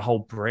can create a whole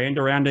brand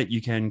around it.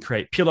 You can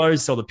create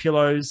pillows, sell the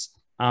pillows.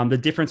 The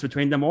difference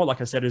between them all, like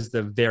I said, is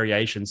the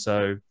variation.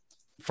 So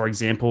for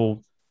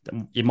example,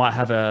 you might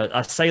have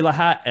a sailor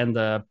hat and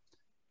the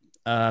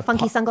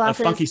funky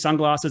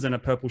sunglasses and a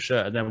purple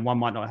shirt. And then one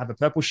might not have a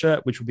purple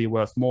shirt, which would be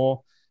worth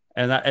more.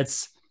 And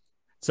it's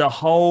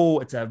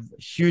a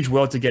huge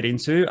world to get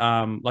into.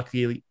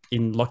 Luckily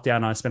in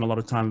lockdown, I spent a lot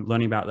of time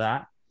learning about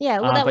that. Yeah,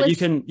 well, you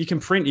can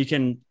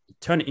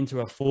turn it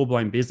into a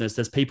full-blown business.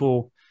 There's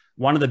people,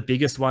 one of the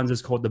biggest ones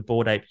is called the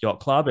Bored Ape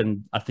Yacht Club,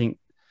 and I think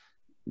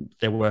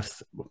they're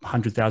worth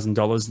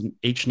 $100,000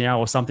 each now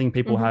or something.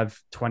 People have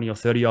 20 or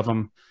 30 of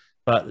them,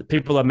 but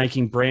people are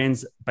making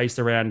brands based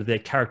around their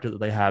character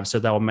that they have. So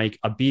they'll make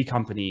a beer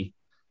company,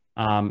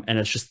 and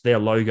it's just their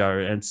logo.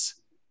 And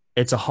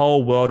it's a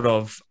whole world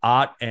of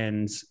art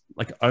and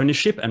like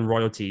ownership and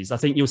royalties. I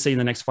think you'll see in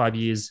the next 5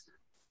 years,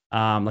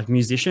 like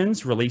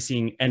musicians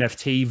releasing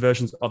NFT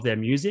versions of their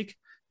music.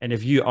 And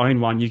if you own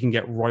one, you can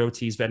get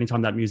royalties for any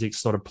time that music's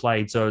sort of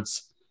played. So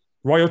it's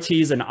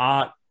royalties and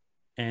art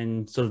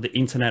and sort of the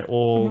internet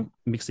all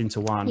mixed into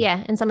one.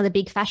 Yeah. And some of the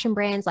big fashion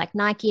brands like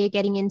Nike are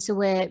getting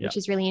into it, which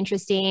is really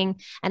interesting.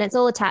 And it's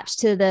all attached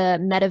to the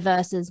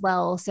metaverse as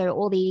well. So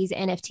all these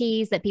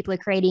NFTs that people are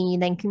creating, you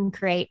then can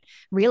create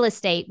real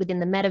estate within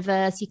the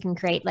metaverse. You can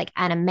create like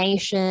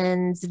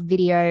animations,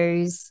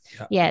 videos.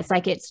 Yeah.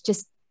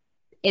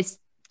 It's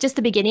just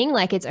the beginning.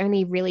 Like it's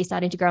only really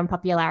starting to grow in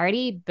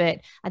popularity, but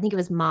I think it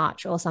was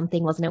March or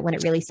something, wasn't it, when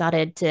it really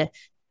started to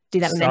do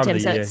that momentum.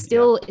 So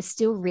it's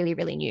still really,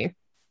 really new.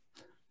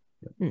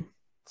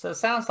 So it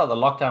sounds like the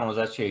lockdown was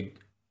actually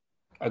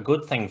a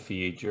good thing for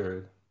you,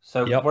 Drew.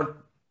 So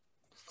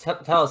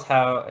tell us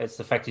how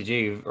it's affected you.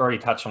 You've already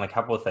touched on a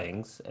couple of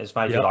things. It's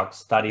made you like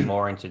study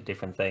more into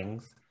different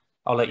things.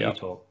 I'll let you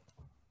talk.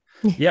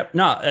 No,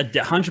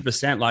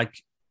 100%.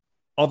 Like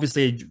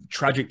obviously a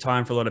tragic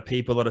time for a lot of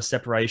people, a lot of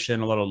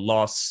separation, a lot of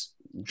loss,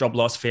 job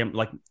loss,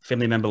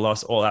 family member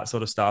loss, all that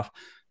sort of stuff.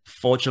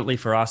 Fortunately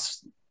for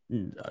us,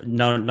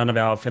 none of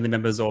our family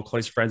members or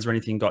close friends or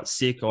anything got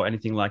sick or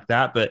anything like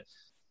that. But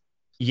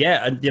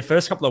yeah, the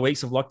first couple of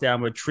weeks of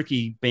lockdown were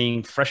tricky,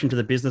 being fresh into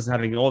the business and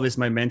having all this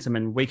momentum,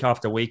 and week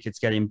after week, it's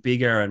getting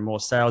bigger and more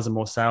sales,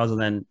 and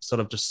then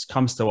sort of just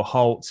comes to a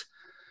halt.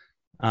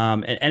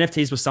 And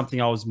NFTs was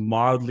something I was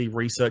mildly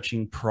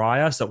researching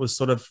prior. So it was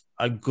sort of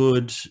a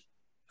good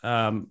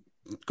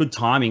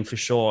timing for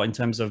sure, in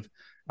terms of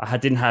I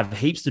didn't have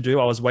heaps to do.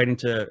 I was waiting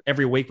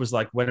every week was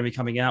like, when are we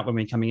coming out? When are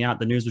we coming out?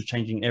 The news was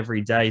changing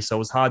every day. So it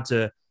was hard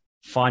to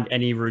find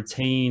any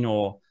routine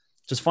or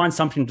just find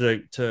something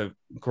to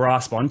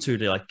grasp onto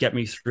to like get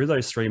me through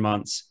those 3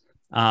 months.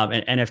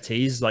 And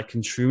NFTs like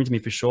consumed me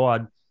for sure. I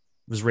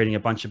was reading a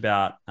bunch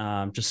about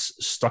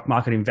just stock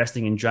market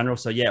investing in general.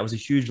 So yeah, it was a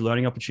huge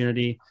learning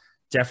opportunity.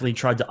 Definitely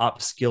tried to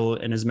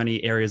upskill in as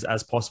many areas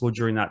as possible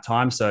during that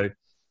time. So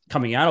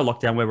coming out of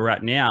lockdown where we're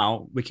at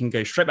now, we can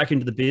go straight back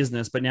into the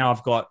business. But now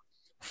I've got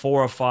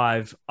 4 or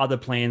 5 other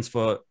plans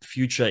for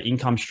future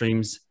income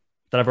streams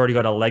that I've already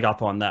got a leg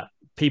up on, that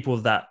people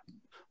that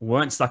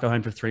weren't stuck at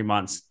home for 3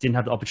 months didn't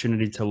have the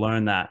opportunity to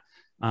learn that.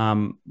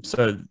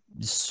 So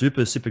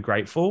super, super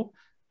grateful.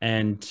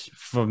 And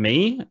for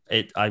me,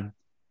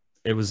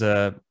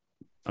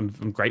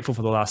 I'm grateful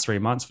for the last 3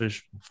 months,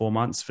 4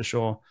 months for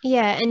sure.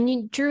 Yeah.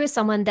 And Drew is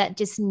someone that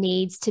just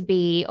needs to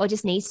be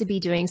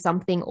doing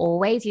something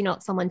always. You're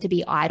not someone to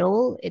be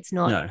idle. It's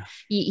not, no.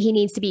 He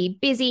needs to be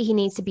busy. He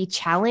needs to be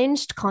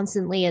challenged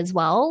constantly as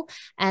well.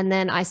 And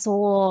then I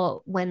saw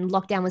when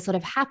lockdown was sort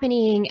of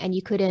happening and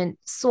you couldn't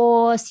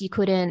source, you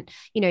couldn't,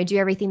 do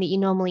everything that you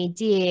normally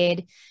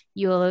did.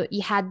 You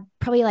had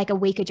probably like a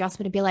week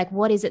adjustment to be like,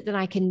 what is it that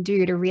I can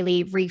do to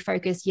really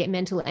refocus your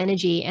mental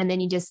energy? And then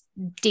you just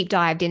deep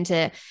dived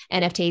into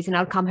NFTs, and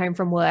I'd come home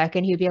from work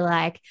and he'd be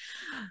like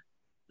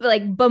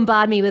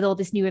bombard me with all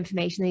this new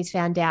information that he's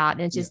found out.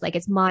 And it's just like,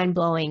 it's mind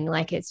blowing.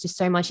 Like it's just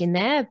so much in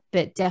there,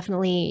 but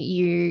definitely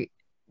you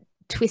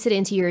twist it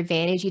into your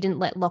advantage. You didn't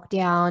let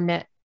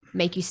lockdown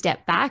make you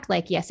step back.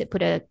 Like, yes, it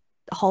put a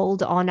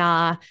hold on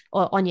your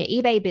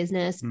eBay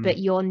business, but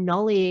your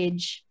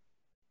knowledge,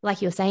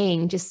 like you're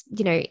saying, just,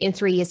 in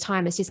 3 years'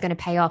 time, it's just going to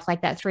pay off.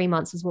 Like that 3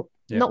 months was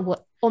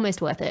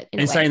almost worth it.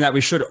 And saying that,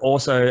 we should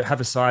also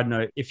have a side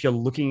note. If you're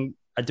looking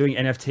at doing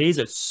NFTs,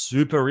 it's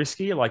super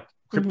risky. Like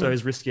crypto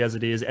is risky as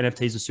it is.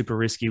 NFTs are super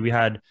risky. We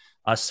had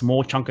a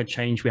small chunk of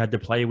change we had to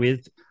play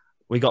with.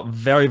 We got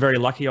very, very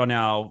lucky on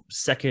our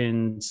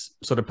second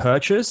sort of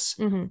purchase.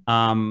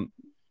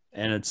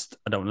 And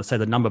I don't want to say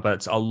the number, but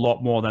it's a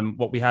lot more than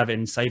what we have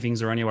in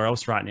savings or anywhere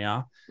else right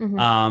now.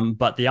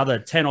 But the other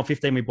 10 or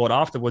 15 we bought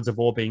afterwards have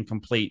all been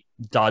complete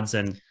duds,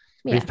 and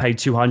we've paid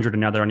 200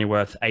 and now they're only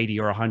worth 80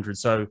 or 100.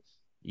 So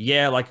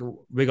yeah, like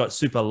we got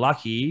super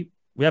lucky.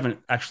 We haven't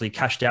actually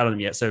cashed out on them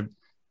yet. So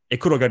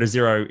it could all go to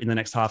zero in the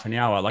next half an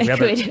hour. Like we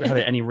haven't had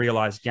any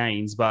realized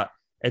gains, but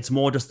it's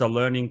more just a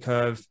learning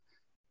curve,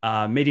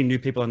 meeting new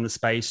people in the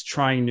space,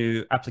 trying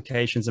new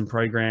applications and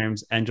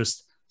programs, and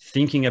just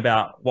thinking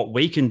about what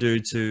we can do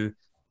to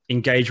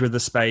engage with the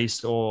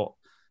space or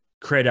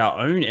create our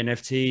own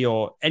NFT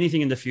or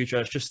anything in the future.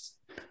 It's just,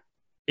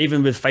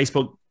 even with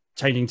Facebook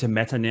changing to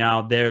Meta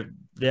now, their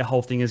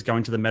whole thing is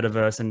going to the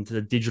metaverse and to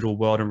the digital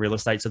world and real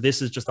estate. So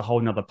this is just a whole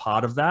nother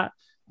part of that.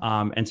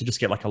 And to just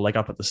get like a leg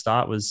up at the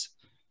start was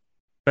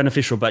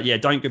beneficial. But yeah,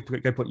 don't go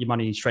put your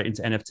money straight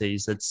into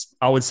NFTs.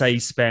 I would say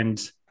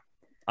spend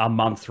a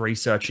month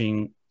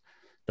researching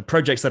the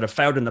projects that have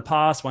failed in the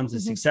past, ones that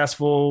are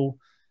successful,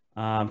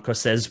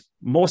 because there's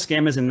more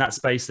scammers in that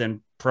space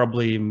than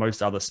probably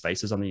most other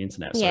spaces on the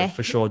internet. So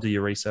for sure, do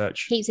your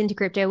research. Heaps into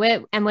crypto.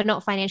 We're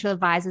not financial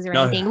advisors or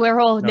anything. We're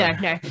all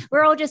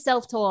we're all just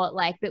self-taught.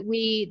 Like, but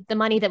the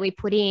money that we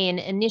put in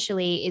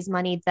initially is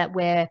money that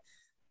we're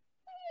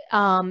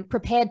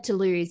prepared to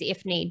lose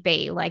if need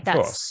be. Like,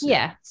 that's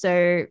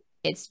So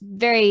it's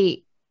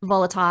very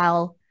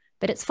volatile,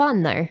 but it's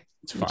fun though.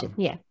 It's fun.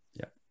 Yeah.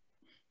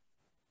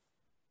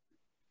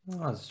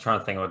 I was trying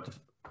to think what.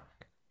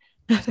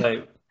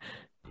 So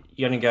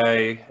you're going to go?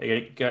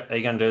 Are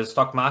you going to do the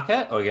stock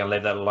market, or are you going to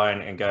leave that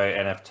alone and go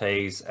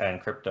NFTs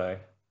and crypto?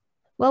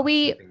 Well,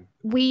 we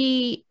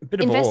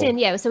invest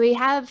in, so we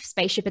have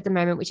Spaceship at the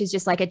moment, which is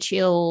just like a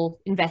chill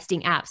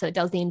investing app. So it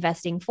does the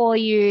investing for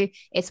you.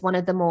 It's one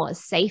of the more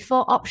safer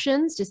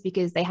options just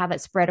because they have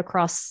it spread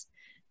across,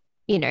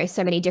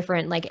 so many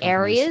different like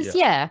areas.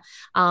 Yeah.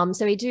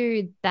 So we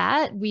do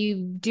that. We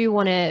do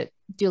want to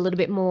do a little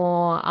bit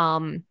more,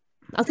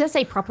 I was going to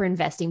say proper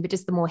investing, but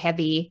just the more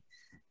heavy.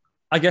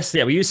 I guess,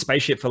 we use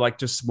Spaceship for like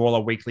just smaller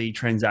weekly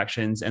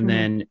transactions, and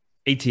then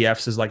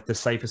ETFs is like the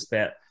safest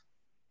bet.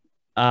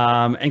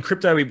 And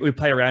crypto, we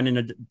play around in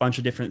a bunch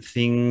of different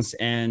things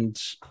and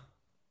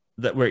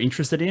that we're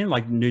interested in,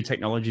 like new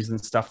technologies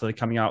and stuff that are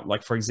coming out.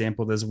 Like, for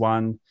example, there's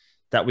one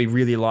that we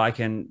really like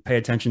and pay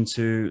attention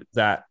to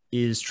that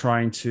is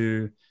trying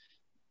to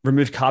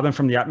remove carbon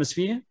from the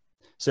atmosphere.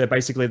 So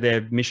basically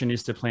their mission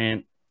is to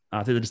plant,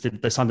 I think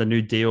they signed a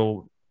new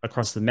deal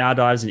across the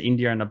Maldives and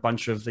India and a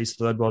bunch of these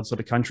third world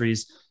sort of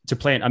countries to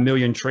plant 1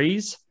 million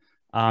trees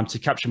to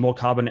capture more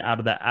carbon out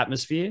of that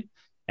atmosphere.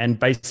 And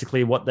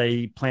basically what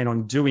they plan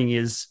on doing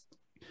is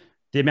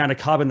the amount of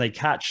carbon they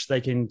catch,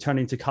 they can turn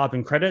into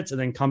carbon credits, and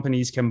then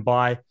companies can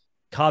buy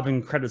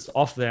carbon credits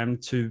off them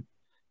to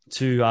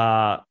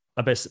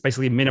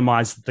basically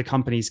minimize the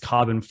company's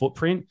carbon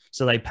footprint.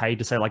 So they pay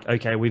to say like,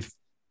 okay, we've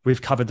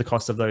covered the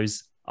cost of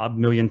those 1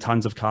 million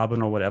tons of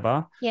carbon or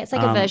whatever. Yeah, it's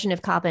like a version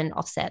of carbon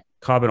offset.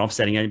 Carbon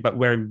offsetting, but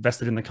we're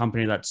invested in the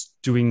company that's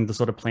doing the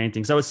sort of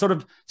planting. So it's sort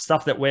of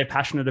stuff that we're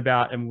passionate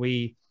about, and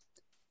we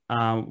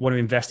want to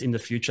invest in the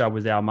future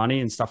with our money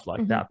and stuff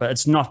like that. But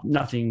it's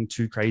nothing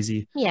too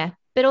crazy. Yeah,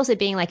 but also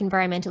being like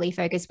environmentally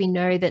focused, we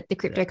know that the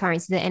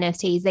cryptocurrencies, the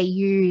NFTs, they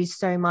use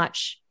so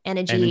much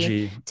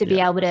energy to be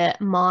able to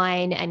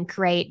mine and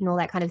create and all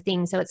that kind of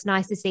thing. So it's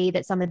nice to see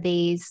that some of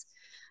these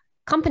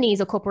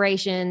companies or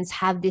corporations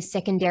have this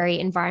secondary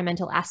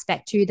environmental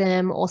aspect to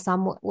them, or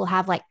some will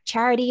have like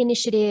charity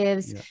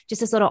initiatives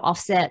just to sort of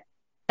offset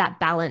that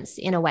balance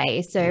in a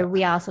way. So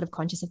we are sort of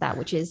conscious of that,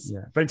 which is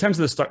but in terms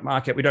of the stock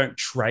market, we don't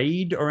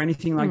trade or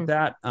anything like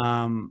that.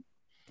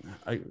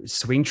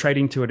 Swing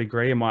trading to a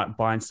degree. I might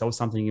buy and sell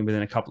something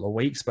within a couple of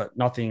weeks, but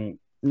nothing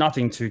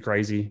too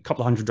crazy. A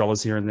couple of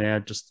 $100 here and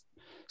there, just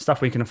stuff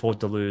we can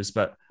afford to lose.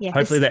 But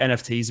hopefully the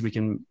NFTs we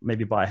can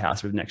maybe buy a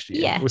house with next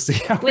year. We'll see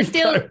how we're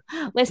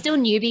still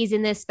newbies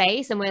in this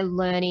space, and we're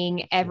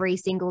learning every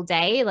single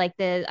day. Like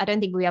I don't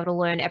think we'll be able to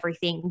learn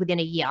everything within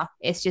a year.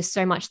 It's just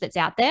so much that's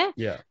out there.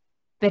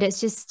 But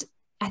it's just,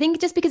 I think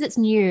just because it's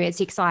new,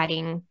 it's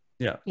exciting.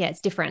 Yeah,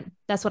 it's different.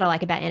 That's what I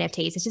like about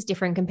NFTs. It's just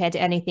different compared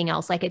to anything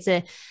else. Like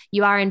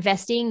you are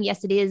investing.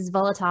 Yes, it is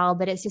volatile,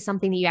 but it's just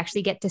something that you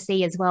actually get to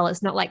see as well.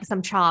 It's not like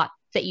some chart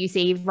that you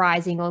see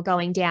rising or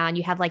going down.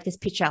 You have like this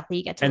picture that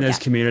you get to. And there's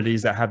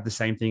communities that have the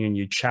same thing, and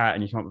you chat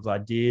and you come up with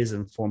ideas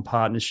and form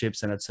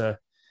partnerships. And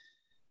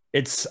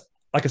it's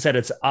like I said,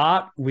 it's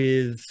art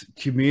with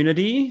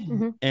community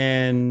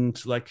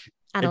and like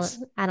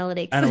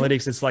analytics.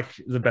 Analytics. It's like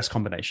the best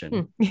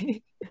combination.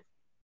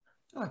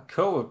 Oh,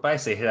 cool. We've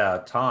basically hit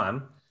our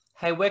time.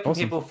 Hey, where can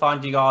people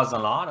find you guys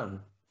online?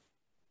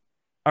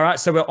 All right,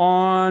 so we're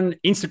on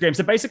Instagram.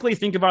 So basically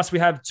think of us, we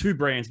have 2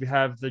 brands. We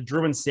have the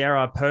Drew and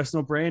Sarah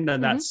personal brand,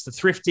 and that's the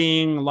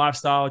thrifting,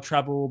 lifestyle,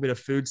 travel, bit of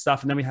food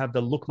stuff. And then we have the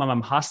Look Mum,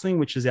 I'm Hustling,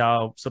 which is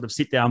our sort of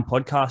sit-down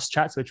podcast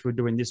chats, which we'll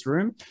do in this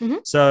room.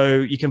 So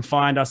you can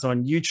find us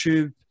on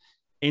YouTube,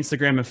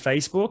 Instagram, and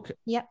Facebook.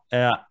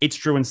 It's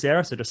Drew and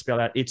Sarah. So just spell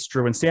out It's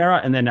Drew and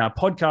Sarah. And then our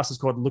podcast is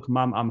called Look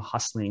Mum, I'm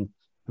Hustling.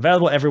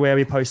 Available everywhere.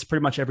 We post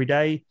pretty much every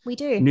day. We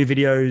do. New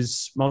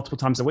videos multiple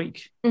times a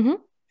week.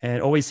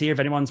 And always here, if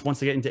anyone wants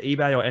to get into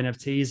eBay or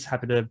NFTs,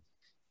 happy to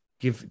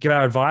give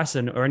our advice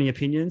or any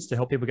opinions to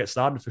help people get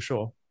started for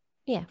sure.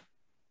 Yeah.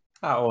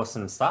 Oh,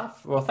 awesome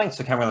stuff. Well, thanks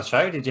for coming on the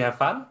show. Did you have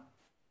fun?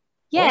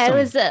 Yeah, It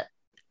was.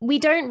 We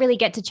don't really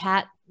get to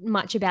chat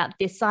much about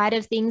this side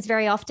of things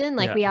very often.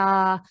 Like we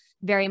are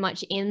very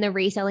much in the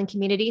reselling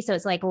community. So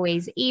it's like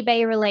always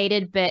eBay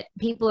related, but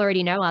people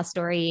already know our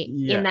story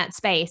in that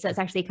space. So it's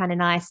actually kind of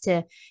nice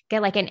to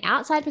get like an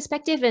outside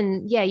perspective.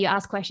 And you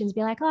ask questions,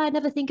 be like, oh, I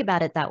never think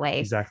about it that way.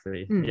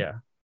 Exactly. Yeah.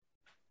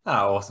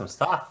 Oh, awesome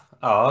stuff.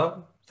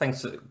 Oh,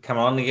 thanks for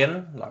coming on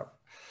again.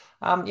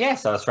 Yeah,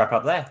 so let's wrap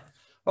up there.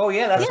 Oh,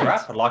 yeah, that's a Yeah.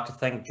 wrap. I'd like to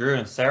thank Drew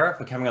and Sarah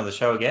for coming on the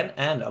show again,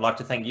 and I'd like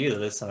to thank you, the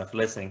listener, for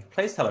listening.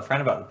 Please tell a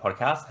friend about the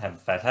podcast. Have a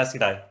fantastic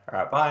day. All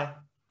right, bye.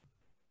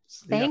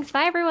 See ya. Thanks.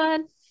 Bye,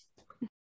 everyone.